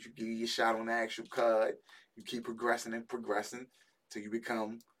they get you give you your shot on the actual card. You keep progressing till you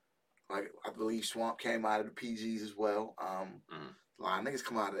become, like, I believe Swamp came out of the PGs as well. A lot of niggas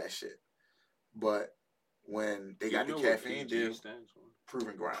come out of that shit. But when they got the caffeine deal,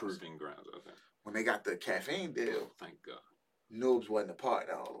 Proving Grounds. Proving Grounds, okay. When they got the caffeine deal, thank God, Noobs wasn't a part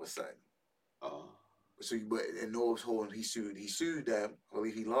now all of a sudden. And Noobs he sued them. I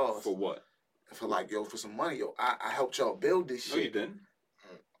believe he lost. For what? For for some money, I helped y'all build this shit. No, you didn't.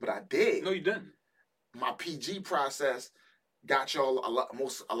 But I did. No, you didn't. My PG process got y'all a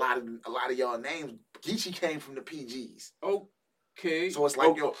lot of y'all names. Geechee came from the PGs. Okay. So it's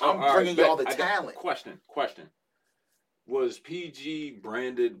like, I'm bringing y'all the talent. Question. Was PG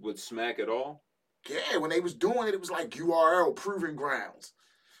branded with Smack at all? Yeah, when they was doing it, it was like URL Proving Grounds.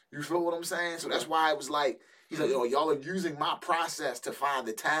 You feel what I'm saying? So that's why it was like, he's like, yo, y'all are using my process to find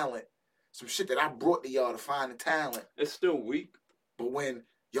the talent. Some shit that I brought to y'all to find the talent. It's still weak. But when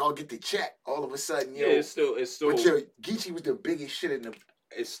y'all get the check, all of a sudden, it's still. But Geechee was the biggest shit in the.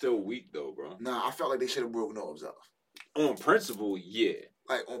 It's still weak though, bro. Nah, I felt like they should have broken Norbs off. On principle, yeah.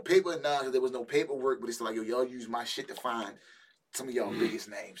 Like on paper, because there was no paperwork, but it's like, yo, y'all use my shit to find some of y'all biggest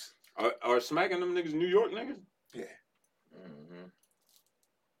names. Are smacking them niggas New York niggas? Yeah.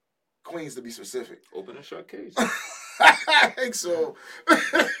 Queens to be specific. Open and shut case. so,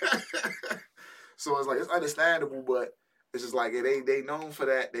 so it's like it's understandable, but it's just like they known for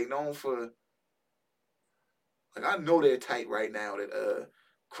that. They known for like I know they're tight right now that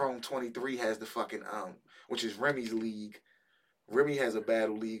Chrome 23 has the fucking which is Remy's league. Remy has a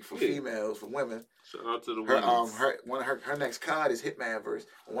battle league for females, for women. Shout out to the women. Her next card is Hitman verse.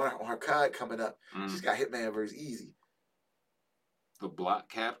 On her card coming up, she's got Hitman verse Easy. The Block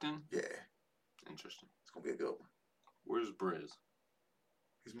Captain? Yeah. Interesting. It's gonna be a good one. Where's Briz?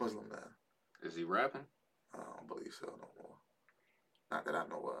 He's Muslim now. Is he rapping? I don't believe so no more. Not that I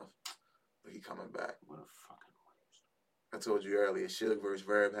know of. But he coming back. What a fucking waste. I told you earlier, Suge vs.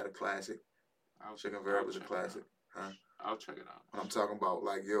 Verb had a classic. Suge and Verb was a classic. Huh? I'll check it out. When I'm talking about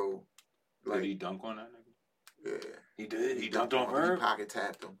like, yo, like did he dunk on that nigga? Yeah. He did. He dunked on Verb. He pocket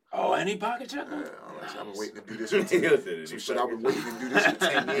tapped him. Oh, and he pocket tapped him? Yeah. Nice. I've been waiting to do this for 10 years. Some shit I've been waiting to do this for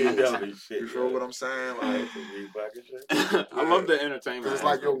 10 years. You feel what I'm saying? Like, I love the entertainment. Because it's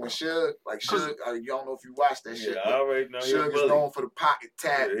like, yo, when Suge, you don't know if you watch that shit. I already know. Suge is known for the pocket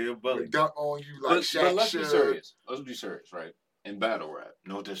tap, dunk on you like Shaq. But let's be serious. Let's be serious, right? In battle rap,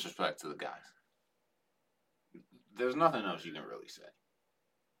 no disrespect to the guys. There's nothing else you can really say.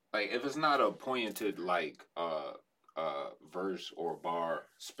 Like, if it's not a pointed, like, verse or bar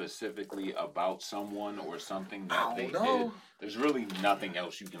specifically about someone or something that they did, there's really nothing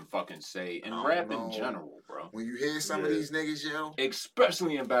else you can fucking say in rap in general, bro. When you hear some of these niggas, yo,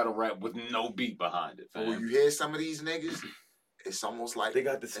 especially in battle rap with no beat behind it, fam. When you hear some of these niggas, it's almost like they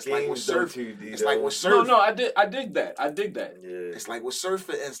got the it's like with Surf. It's like with Surf. No, I dig that. Yeah. It's like with Surf,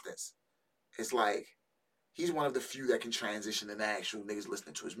 for instance. It's like he's one of the few that can transition into actual niggas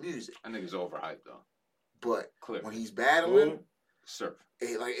listening to his music. That nigga's overhyped though. But when he's battling, Surf.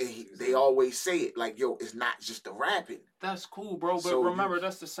 They always say it like, yo, it's not just the rapping. That's cool, bro. But so remember,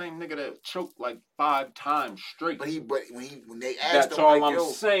 that's the same nigga that choked like 5 times straight. But when they asked that's him, all like,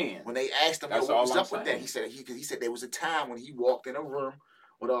 I'm saying. When they asked him, yo, what was up with that? He said there was a time when he walked in a room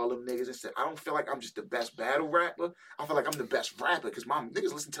with all them niggas and said, I don't feel like I'm just the best battle rapper. I feel like I'm the best rapper because my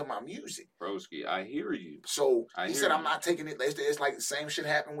niggas listen to my music. Broski, I hear you. So he said, I'm not taking it. It's like the same shit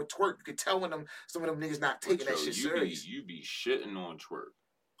happened with Twerk. You could tell when some of them niggas not taking that shit serious. You be shitting on Twerk.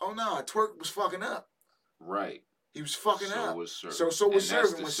 Oh no, Twerk was fucking up. Right. He was fucking up. So was Surf. So was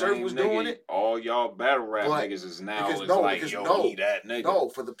Surf. When Surf was doing it, all y'all battle rap niggas is now he that nigga. No,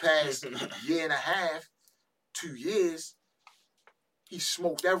 for the past year and a half, 2 years, he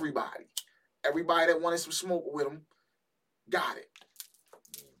smoked everybody. Everybody that wanted some smoke with him got it.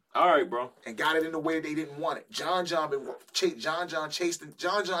 All right, bro. And got it in the way they didn't want it. John chased him.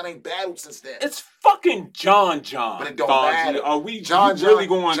 John ain't battled since then. It's fucking John. But it don't matter. Are we really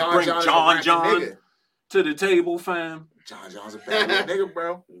going to bring John to the table, fam? John's a bad nigga,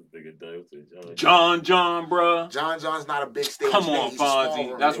 bro. John, bro. John's not a big stage. Come on,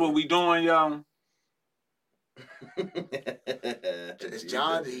 Fonzie. That's what we doing, y'all. It's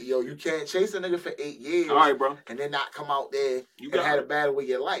John. Yo, you can't chase a nigga for 8 years. All right, bro. And then not come out there and had a battle with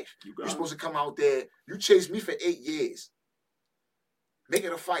your life. You're supposed to come out there. You chased me for 8 years. Make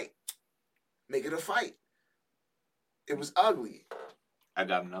it a fight. Make it a fight. It was ugly. I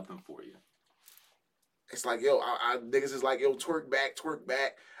got nothing for you. It's like, yo, niggas is like, yo, twerk back.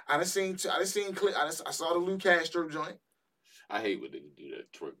 I done seen clip. I saw the Lou Castro joint. I hate when they do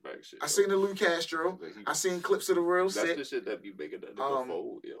that twerk back shit. I seen the Lou Castro. I seen clips of the real sick. That's the shit that be making that nigga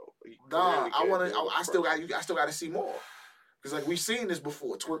fold, yo. Nah, I still got to see more. Cause like we've seen this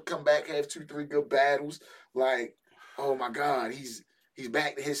before. Twerk come back, have 2-3 good battles. Like, oh my God, he's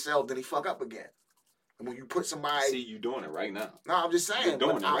back to himself. Then he fuck up again. And when you put somebody, see you doing it right now. No, I'm just saying.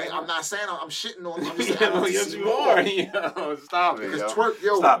 I'm not saying I'm shitting on him. I'm just saying yes, you are. Yo, stop it, because twerk,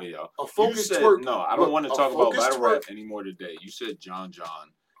 yo. Stop it, yo. A focused twerk. No, I don't want to talk about battle rap anymore today. You said John.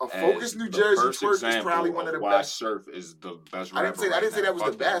 A focused New Jersey twerk is probably one of the best. Why Surf is the best rapper. I didn't say that was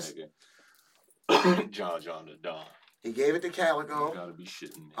the best. John the Don. He gave it to Calico. You gotta be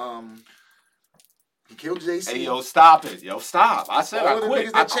shitting me. He killed JC. Hey, yo, stop it. Yo, stop. I said I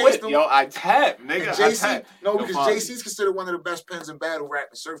quit. Yo, I tapped, nigga. JC, no, because JC's considered one of the best pens in battle rap,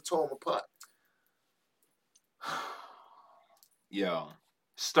 and Surf tore him apart. Yo,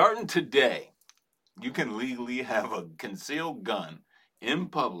 starting today, you can legally have a concealed gun in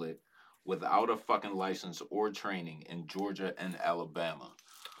public without a fucking license or training in Georgia and Alabama.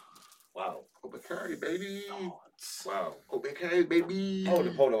 Wow. Open carry, baby. Oh, wow. Open carry, baby. Hold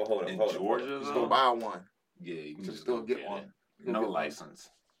on. In Georgia, just go buy one. Yeah, you can just go get one. No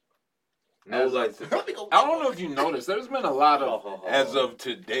license. No license. I don't know if you noticed, there's been a lot of, as of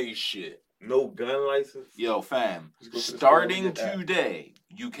today shit, No gun license? Yo, fam, Just go to the store and starting get that. today,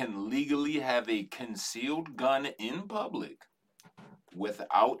 you can legally have a concealed gun in public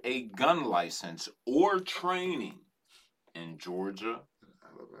without a gun license or training in Georgia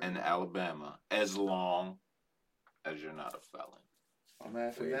and Alabama, as long as you're not a felon. Oh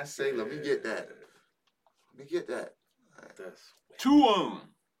man, finesse say, let me get that. Let me get that. That's To 'em.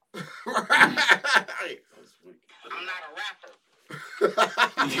 Right. I'm not a rapper.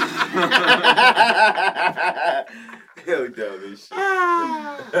 Hell no, this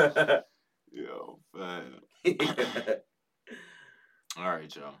shit. Yo, fam. All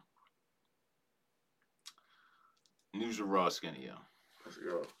right, y'all. News of Raw Skinny, yo. Let's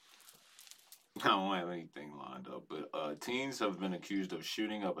go. I don't have anything lined up, but teens have been accused of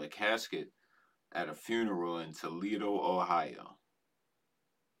shooting up a casket at a funeral in Toledo, Ohio.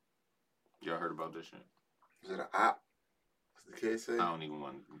 Y'all heard about this shit? Is it an op? What's the kid say? I don't even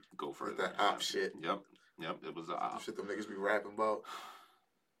want to go further. That than op shit. Yep, it was an op. Shit them niggas be rapping about.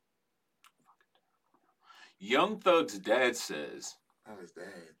 Young Thug's dad says, That was dad.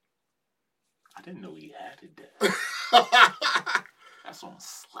 I didn't know he had a dad. That's on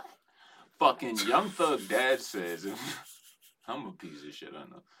Slack. Fucking Young Thug dad says, I'm a piece of shit, I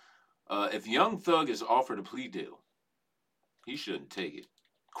know. If Young Thug is offered a plea deal, he shouldn't take it.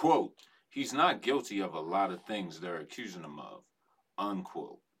 Quote, he's not guilty of a lot of things they're accusing him of.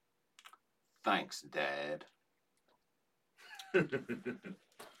 Unquote. Thanks, Dad.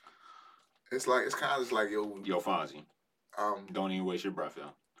 It's kind of just like yo, Fonzie, um, don't even waste your breath, yo.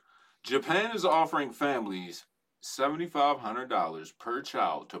 Japan is offering families $7,500 per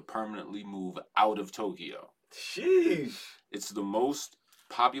child to permanently move out of Tokyo. Sheesh. It's the most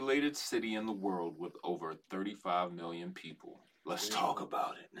populated city in the world with over 35 million people. Let's talk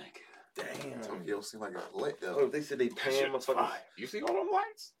about it, nigga. Damn. Tokyo seem like a lit Oh, though. they said they paying Shit's motherfuckers. fire. You see all them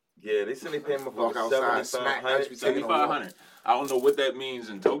lights? Yeah, they said they paying Walk motherfuckers outside, smack, I just be taking a walk. 7,500. I don't know what that means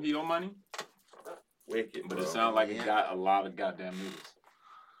in Tokyo money, Wicked, but bro. it sounds like Yeah. it got a lot of goddamn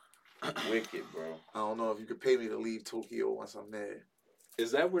niggas. Wicked, bro. I don't know if you could pay me to leave Tokyo once I'm there.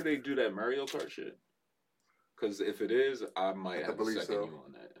 Is that where they do that Mario Kart shit? Because if it is, I might I have to believe second so. you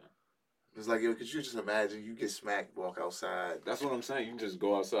on that. It's like, yo, could you just imagine you get smacked, walk outside. That's what I'm saying. You can just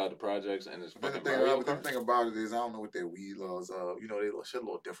go outside the projects and it's But fucking the Mario thing Kart. about it is, I don't know what their weed laws are. You know, they shit a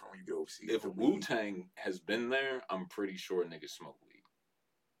little different when you go overseas. If The Wu weed. Tang has been there, I'm pretty sure niggas smoke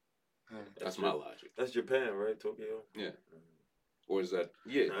weed. That's my logic. That's Japan, right? Tokyo? Yeah. Or is that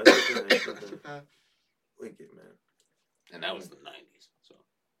yeah? Nah, it's Japan, it's Japan. Wicked, man. And that was the '90s. So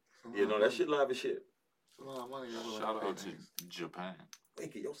Yeah, no, that shit live as shit. It's a lot of money. shout out to Japan.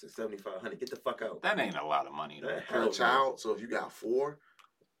 Wicked, yo said 7,500. Get the fuck out. That ain't a lot of money though. per child. So if you got 4,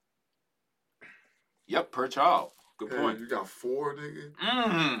 Yep, per child. Good hey, point. you got 4,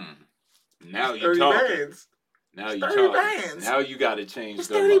 nigga. Now you 30 talking. bands. Now you 30 talking. bands. Now you got to change It's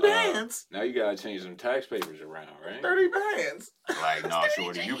them. 30 bands. Now you got to change them tax papers around, right? 30 bands. Like, no,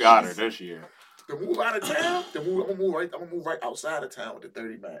 shorty, you got her this year. To move out of town, I'm gonna move right outside of town with the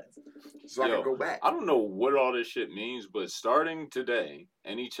 30 bands, so I Yo, can go back. I don't know what all this shit means, but starting today,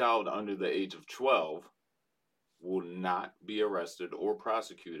 any child under the age of 12 will not be arrested or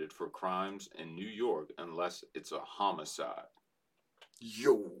prosecuted for crimes in New York unless it's a homicide.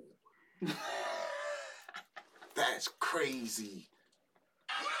 Yo, that's crazy.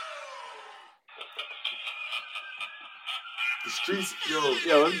 The streets, yo,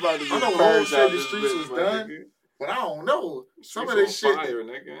 it's about to I know Hov said the streets was done, but I don't know. Some of this shit, fire,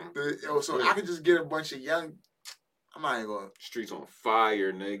 nigga. so I could just get a bunch of young. I'm not even going. Streets on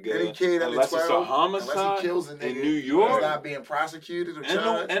fire, nigga. Any kid under unless 12, it's a homicide unless he kills a nigga in New York, he's not being prosecuted or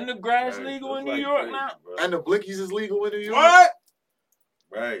charged. and the grass Right, legal in that's New like York crazy, now. bro. And the blickies is legal in New York. What?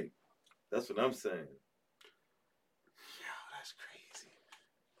 Right. That's what I'm saying. Yo, that's crazy.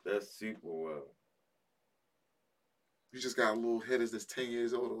 That's super wild. You just got little hitters that's 10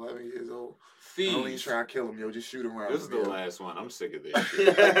 years old, 11 years old. Don't even Thieves. try to kill him, yo. Just shoot him around. This is the yo. last one. I'm sick of this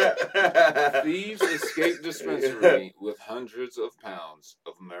shit. Thieves escaped dispensary with hundreds of pounds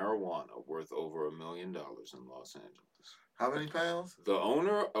of marijuana worth over $1 million in Los Angeles. How many pounds? The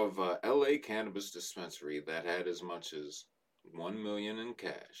owner of a LA cannabis dispensary that had as much as $1 million in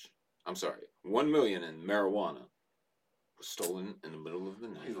cash. I'm sorry, $1 million in marijuana was stolen in the middle of the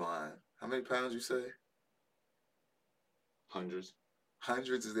He's night. lying. How many pounds you say? Hundreds.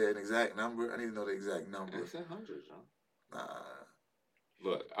 Hundreds? Is there an exact number? I need to know the exact number. I said hundreds, huh? Nah.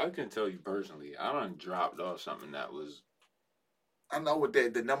 Look, I can tell you personally, I done dropped off something that was, I know what the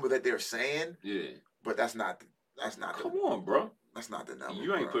number that they're saying, yeah. but that's not Come on, bro. That's not the number.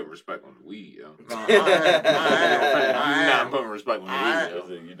 You ain't bro. putting respect on the weed, yo. No, I You're not am. putting respect on the I weed, I yo.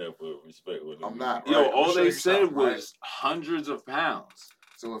 said you not put respect with I'm him. not. Yo, Right, I'm all gonna show they you said something, right? was hundreds of pounds.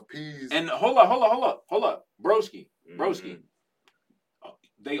 So if peas. And hold up, broski. Mhm.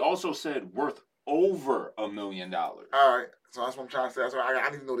 They also said worth over $1 million. All right. So that's what I'm trying to say. That's why I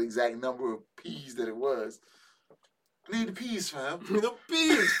need to know the exact number of peas that it was. I need the peas, fam. The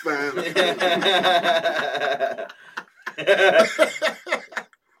peas, fam.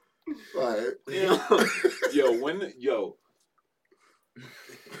 Like, Yo,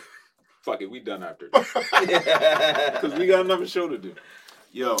 fuck it, we done after this. Because we got another show to do.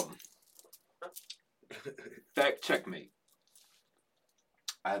 Yo, fact checkmate.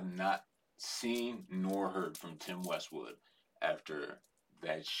 I have not seen nor heard from Tim Westwood after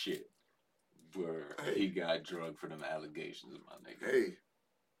that shit where he got drugged for them allegations, my nigga. hey,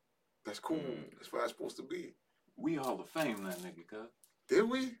 that's cool. That's what it's supposed to be. We Hall of Fame that nigga, cuz. Did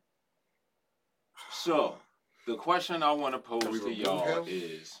we? So, the question I want to pose Can we to remove y'all him?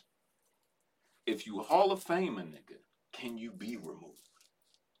 is, if you Hall of Fame a nigga, can you be removed?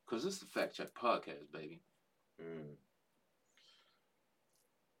 Because this is the Fact Check Podcast, baby.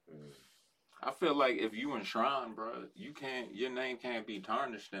 I feel like if you enshrined, bro, your name can't be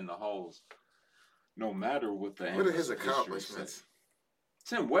tarnished in the halls, no matter what the What are his history accomplishments? says.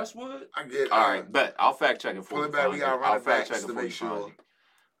 Tim Westwood? I get. All right, bet. I'll fact check it for Pull you. it back. We Fonzie. gotta run I'll it fact back check just it to for you, make sure.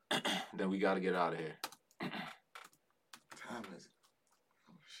 Fonzie. Then we got to get out of here. Time is it?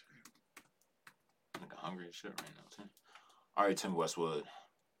 Oh shit. I'm hungry as shit right now, Tim. All right, Tim Westwood,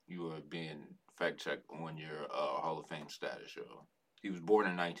 you are being fact checked on your Hall of Fame status, yo. He was born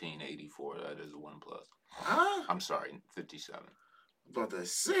in 1984. That is a 1+. Huh? I'm sorry, 57. I'm about to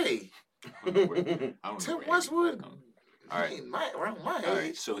say. I don't know Tim where Westwood. 85 come. All right. He ain't around my All right,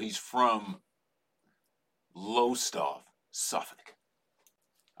 age. so he's from Lowestoft, Suffolk.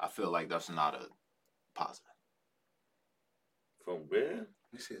 I feel like that's not a positive. From where?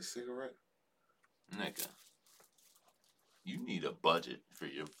 You see a cigarette? Nigga, you need a budget for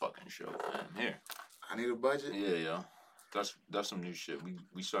your fucking show, man. Here. I need a budget. Yeah, yo. That's some new shit.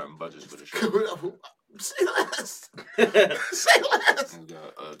 We starting budgets for the show. Say less. Say less. We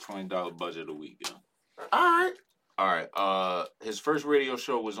got a $20 budget a week, yo. All Alright, his first radio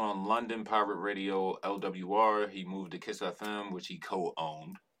show was on London Pirate Radio LWR. He moved to Kiss FM, which he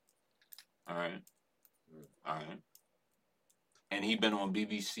co-owned. Alright. And he been on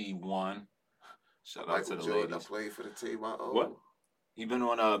BBC One. Shout out Michael to the Jordan. ladies. I played for the team. What? He been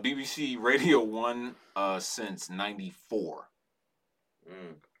on BBC Radio 1 since 94.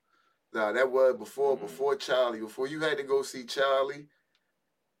 Nah, that was before Charlie. Before you had to go see Charlie,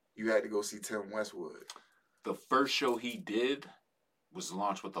 you had to go see Tim Westwood. The first show he did was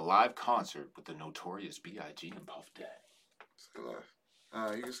launched with a live concert with the Notorious B.I.G. and Puff Daddy. Say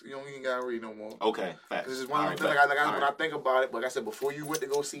less. You don't even gotta read no more. Okay, facts. This is one of All the things. right, When I think about it, like I said, before you went to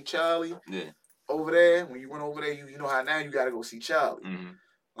go see Charlie, yeah. over there, when you went over there, you know how now you gotta go see Charlie. Mm-hmm.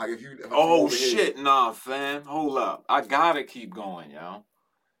 Like if you. Oh shit, nah, fam. Hold up. I gotta keep going, yo.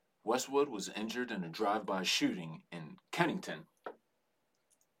 Westwood was injured in a drive-by shooting in Kennington.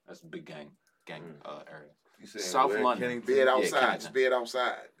 That's a big gang area. South London. Bed outside. Yeah, Just bed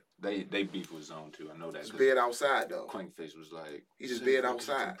outside. They beef with Zone 2. I know that. Just bed outside though. Quinkface was like, he just bed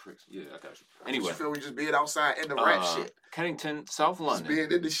outside. Yeah, I got you. Anyway, you feel we just bed outside in the rap shit. Kennington, South London. Just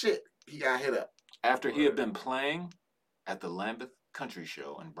bed in the shit. He got hit up after he had been playing at the Lambeth Country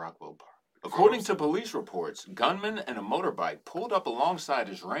Show in Brockwell Park. According to police reports, gunmen and a motorbike pulled up alongside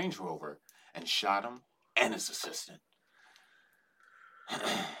his Range Rover and shot him and his assistant.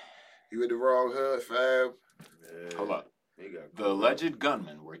 You with the wrong hood, fam. Hold up. The alleged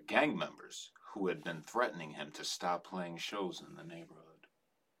gunmen were gang members who had been threatening him to stop playing shows in the neighborhood.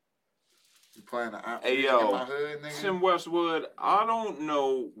 You playing the Hey, yo, in my hood, nigga? Tim Westwood, I don't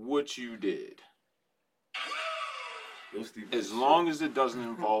know what you did. As long as it doesn't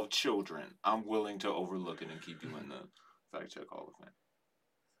involve children, I'm willing to overlook it and keep you in the Fact Check Hall of Fame.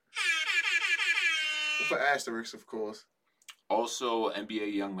 For asterisks, of course. Also,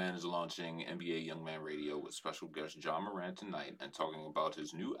 NBA Youngman is launching NBA Youngman Radio with special guest John Moran tonight and talking about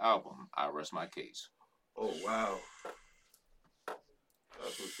his new album, I Rest My Case. Oh, wow.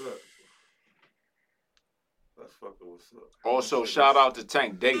 That's what's up. That's fucking what's up. Also, shout out to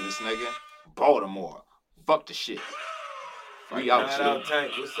Tank Davis, nigga. Baltimore. Fuck the shit. We out, Shout out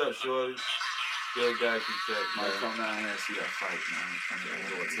Tank. What's up, shorty? Still got you checked, man. Might come down here and see that fight,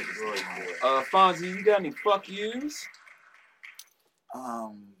 man. Fonzie, you got any fuck yous?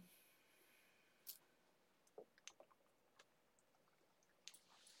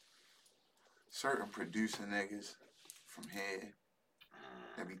 Certain producer niggas from here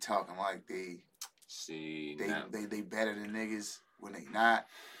They be talking like they better than niggas when they not.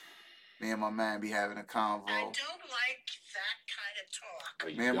 Me and my man be having a convo. I don't like that kind of talk. Are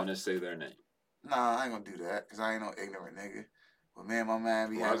you gonna say their name? Nah, I ain't gonna do that because I ain't no ignorant nigga. But me and my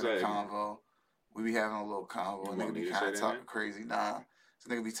man be having a convo. We be having a little convo. Nigga be kind of talking crazy. Nah, this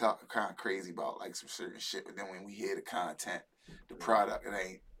nigga be talking kind of crazy about like some certain shit. But then when we hear the content, the product, it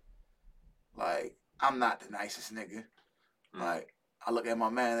ain't like I'm not the nicest nigga. Like I look at my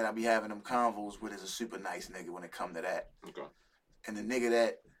man that I be having them convos with is a super nice nigga when it come to that. Okay. And the nigga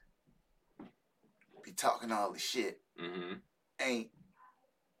that be talking all the shit ain't.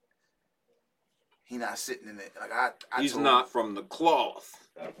 He not sitting in it. Like he's not from the cloth.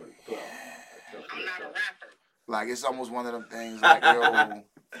 I'm not a rapper. Like it's almost one of them things. Like yo, I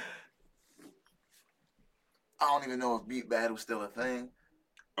don't even know if beat battle's still a thing.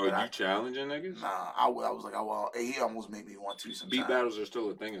 Are you challenging niggas? Nah, I was like, he almost made me want to sometimes. Beat battles are still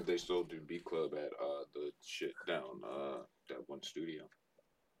a thing if they still do beat club at the shit down that one studio.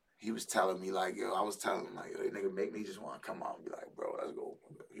 He was telling me like, yo, I was telling him like, yo, that nigga make me just want to come out and be like, bro, let's go.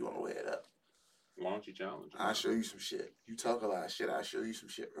 You want to wear it up? Why don't you challenge him? I'll show you some shit. You talk a lot of shit. I'll show you some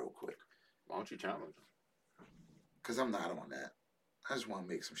shit real quick. Why don't you challenge him? Because I'm not on that. I just want to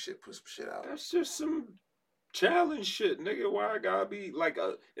make some shit, put some shit out. That's just some challenge shit, nigga. Why I gotta be like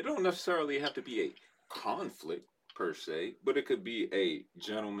it don't necessarily have to be a conflict per se, but it could be a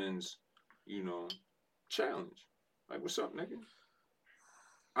gentleman's, challenge. Like, what's up, nigga?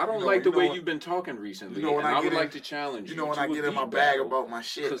 I don't like the way you've been talking recently, and I would like to challenge you. You know when I get in my bag about my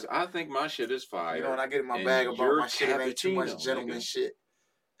shit? Because I think my shit is fire. You know when I get in my bag about my shit, it ain't too much gentleman shit.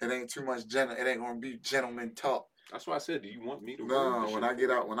 It ain't too much it ain't gonna be gentleman talk. That's why I said, do you want me to? No, when I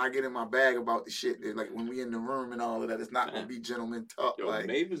get in my bag about the shit, like when we in the room and all of that, it's not gonna be gentleman talk. Yo, like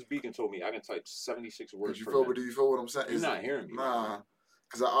Mavis Beacon told me I can type 76 words. Do you feel what I'm saying? You're not hearing me. Nah,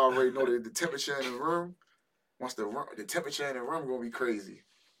 because I already know that the temperature in the room, once the temperature in the room gonna be crazy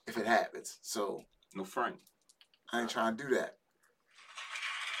if it happens. So no Frank. I ain't trying to do that.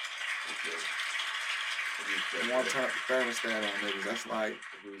 I want to turn the thermostat on niggas. That's like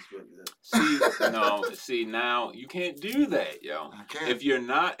see now you can't do that, yo. I can't. If you're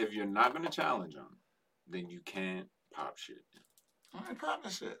not gonna challenge him, then you can't pop shit. I ain't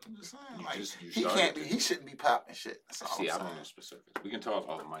popping shit. I'm just saying. He shouldn't be popping shit. That's all I'm saying. I don't know specifics. We can talk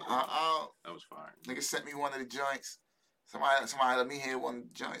off the mic. That was fire. Nigga sent me one of the joints. Somebody let me hear one of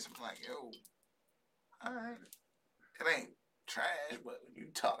the joints. I'm like, yo, all right. It ain't trash, but you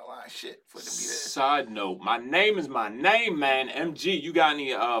talk a lot of shit for it to be there. Side note, my name is my name, man. MG, you got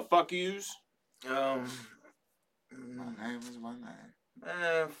any fuck yous? My name is my name.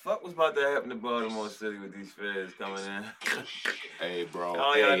 Man, fuck what's about to happen to Baltimore City with these feds coming in. Hey, bro.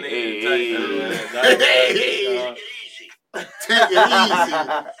 All y'all niggas Take it easy.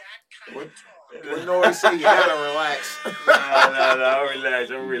 When Nori say you gotta relax. No, relax.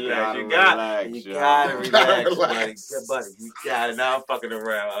 You gotta relax, buddy. You gotta. Now I'm fucking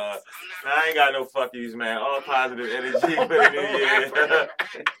around. I ain't got no fuck yous, man. All positive energy for the new year.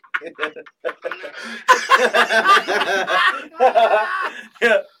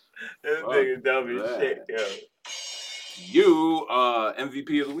 This nigga dumb as shit, yo. You,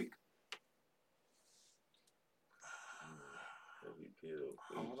 MVP of the week?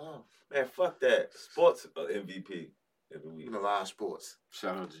 Man, fuck that. Sports MVP of the week. A lot of sports.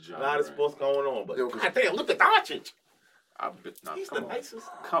 Shout out to John. A lot of sports going on, but God damn, look at Doncic. He's the nicest.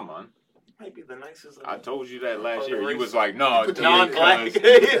 Come on. Might be the nicest. I told you that last year. You was like, no, non-black.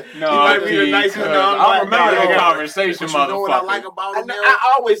 No, he might be the nicest non-black. I remember that conversation, motherfucker. You know what I like about him?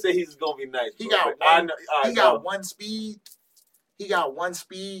 I always say he's gonna be nice. He got one speed.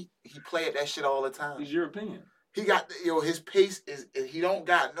 He played that shit all the time. It's your opinion. He got his pace is he don't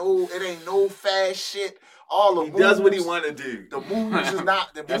got it ain't no fast shit. All the he moves, does what he want to do. The moves is not.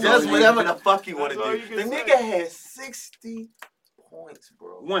 He does whatever the fuck he want to do. The nigga has 60 points,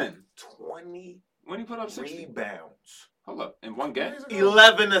 bro. When 20. When he put up 60 rebounds. Hold up, in one game.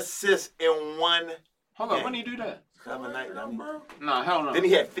 11 assists in one. Hold up, when did he do that? Other night, bro. Nah, hell no. Then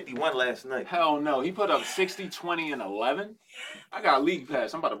he had 51 last night. Hell no. He put up 60, 20, and 11. I got a league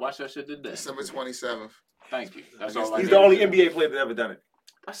pass. I'm about to watch that shit today. December 27th. Thank you. That's all. He's the only NBA player that ever done it.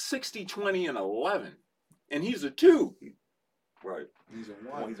 A 60, 20, and 11, and he's a 2. Right. He's a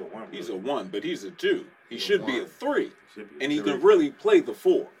 1. He's a 1. He's a 1, but he's a 2. He should be a 3, and he can really play the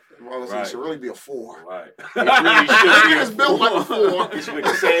 4. Well, he should really be a 4. Right. He really should be. He's built like a 4. Get you with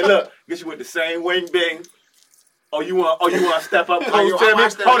the same look. Get you with the same wing bang. Oh, you want to step up close to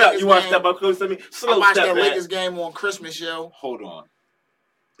me? Hold up. You want to step up close to me? I watched that Lakers game on Christmas, yo. Hold on.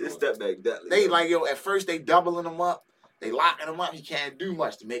 Step back. They at first they doubling them up, They locking him up. He can't do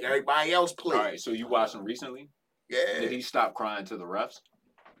much to make everybody else play. All right, so you watched him recently? Yeah. Did he stop crying to the refs?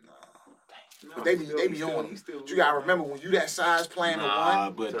 But they be on. You gotta remember when you that size playing the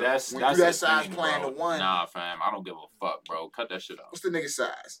one. But that's when you that size playing the one. Nah, fam, I don't give a fuck, bro. Cut that shit out. What's the nigga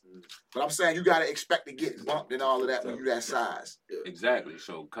size? But I'm saying you gotta expect to get bumped and all of that when you that size. Exactly.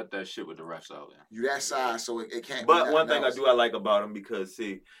 So cut that shit with the refs out there. You that size, so it can't. But one thing I like about him because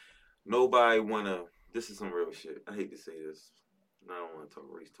see, nobody wanna. This is some real shit. I hate to say this. I don't want to talk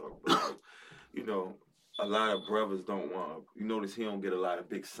race talk, but like, you know. A lot of brothers don't want. You notice he don't get a lot of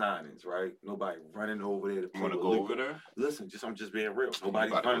big signings, right? Nobody running over there to play. Want to go over there? Listen, I'm just being real.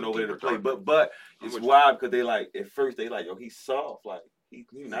 Nobody's running over there to play. But it's wild because they like at first they like, yo, he's soft, like he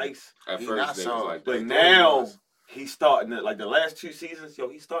nice. At first they was like, but now he's starting to like the last 2 seasons, yo,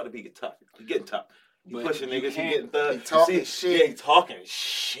 he's starting to be tough. He's getting tough. He pushing niggas, he getting thug. He talking shit. Yeah, he talking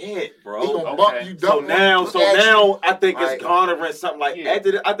shit, bro. He gonna bump you. So now I think it's garnering something like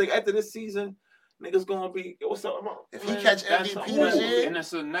after this season. Niggas gonna be, what's up, man? If he catch MVP this year, and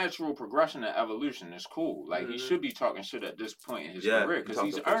it's a natural progression and evolution. It's cool. Like he should be talking shit at this point in his career because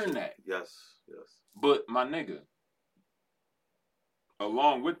he's earned that. Yes. But my nigga,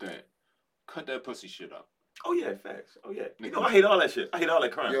 along with that, cut that pussy shit up. Oh yeah, facts. Oh yeah. You know, I hate all that shit. I hate all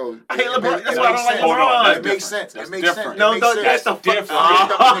that crime. Yo, I hate LeBron. That's why I don't like LeBron. It makes sense. It makes sense. No, that's the different.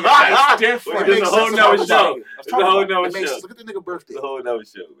 That's different. It's a whole nother show. It's a whole nother show. Look at the nigga birthday. It's a whole nother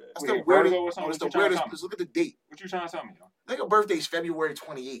show, man. That's the weirdest. It's the weirdest. Just look at the date. What you trying to tell me, yo? Nigga birthday's February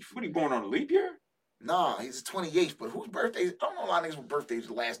 28th. What, he born on a leap year? Nah, he's the 28th. But whose birthday? I don't know a lot of niggas' birthdays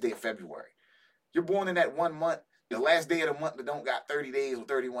the last day of February. You're born in that 1 month. The last day of the month that don't got 30 days or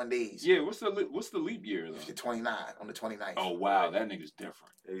 31 days. Yeah, what's the leap year though? You're 29 on the 29th. Oh wow, that nigga's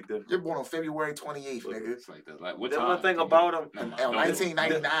different. Yeah, he different. You're born on February 28th, nigga. It's like that. Like what the time? one thing about him,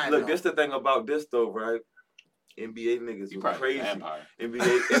 1999. Look, this the thing about this though, right? NBA niggas was crazy. NBA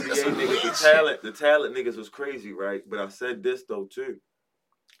niggas, the talent niggas was crazy, right? But I said this though too.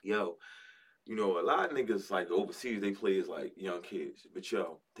 Yo, you know, a lot of niggas like overseas, they play as like young kids. But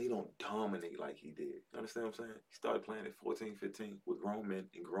yo, they don't dominate like he did. You understand what I'm saying? He started playing at 14, 15 with grown men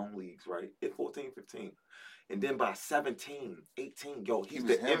in grown leagues, right? At 14, 15. And then by 17, 18, yo, he's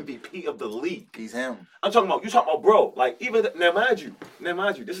the MVP of the league. He's him. You talking about bro. Like even now mind you,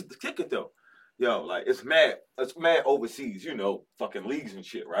 this is the kicker though. Yo, like it's mad overseas, you know, fucking leagues and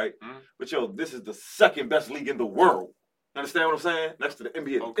shit, right? Mm-hmm. But yo, this is the second best league in the world. Understand what I'm saying? Next to the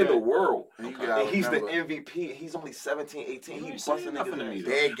NBA in the world. And he's the MVP. He's only 17, 18. He's busting niggas in me.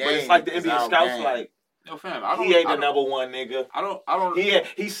 But it's like the NBA scouts like, yo, fam, he ain't the number one nigga. I don't.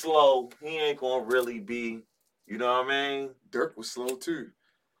 He's slow. He ain't gonna really be, you know what I mean? Dirk was slow too.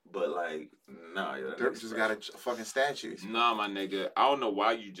 But like, nah, yo, Dirk just got a fucking statue. Nah, my nigga. I don't know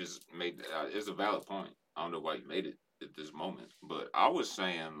why you just made that. It's a valid point. I don't know why you made it at this moment. But I was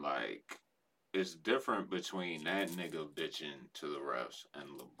saying, like, it's different between that nigga bitching to the refs and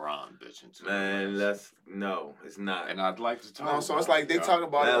LeBron bitching to the refs. No, it's not. And I'd like to talk about so it's like they talk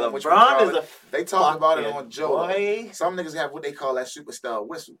about it on LeBron is they talk about it on Joe. Boy. Some niggas have what they call that superstar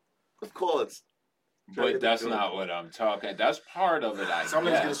whistle. Of course. But that's not what I'm talking. That's part of it, I Some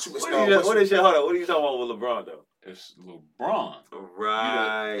niggas get a superstar whistle. What are you talking about with LeBron, though? It's LeBron.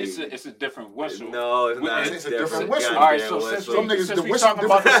 Right. It's a different whistle. No, it's not. It's a different whistle. All right, so since some niggas the whistle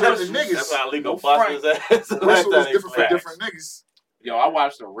different for certain niggas. That's why I leave no busters. The whistle is different for different niggas. Yo, I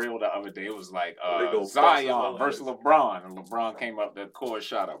watched a reel the other day. It was like Zion versus LeBron, and LeBron came up the court,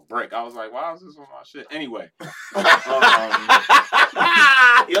 shot a brick. I was like, why is this on my shit? Anyway, fucking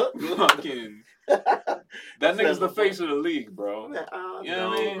that nigga's the face of the league, bro. You know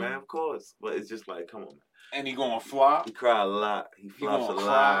what I mean? Man, of course. But it's just like, come on, man. And he gonna flop. He cry a lot. He flops a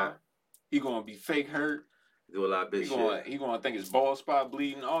lot. He gonna be fake hurt. Do a lot of bitch shit. He gonna think his ball spot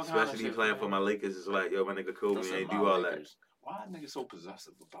bleeding. All kinds of shit. Especially he playing for my Lakers. It's like, yo, my nigga Kobe ain't do all that. Why are niggas so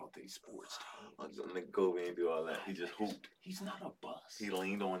possessive about these sports teams? Nigga Kobe ain't do all that. He just hooped. He's not a bust. He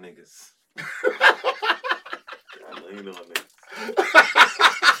leaned on niggas. Leaned on niggas.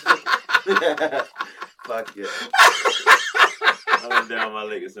 Fuck yeah. I went down my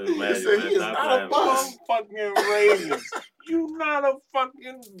Lakers and he is not a bust. Fucking Ravens. You not a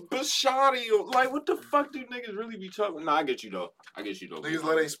fucking Bishotti. Like, what the fuck do niggas really be talking? Nah, I get you though. Niggas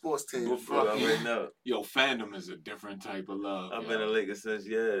love their sports team. Yo, fandom is a different type of love. I've been a Lakers since,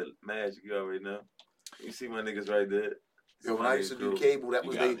 Magic, you already know. You see my niggas right there. Yo, when I used to do cable, that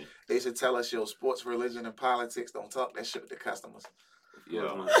was they should tell us, yo, sports, religion, and politics, don't talk that shit with the customers.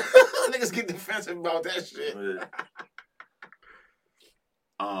 Yo. Niggas get defensive about that shit.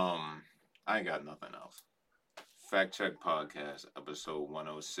 I ain't got nothing else. Fact Check Podcast, episode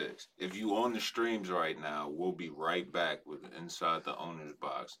 106. If you on the streams right now, we'll be right back with Inside the Owner's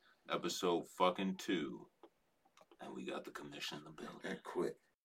Box, episode fucking 2. And we got the commission in the building. And quit.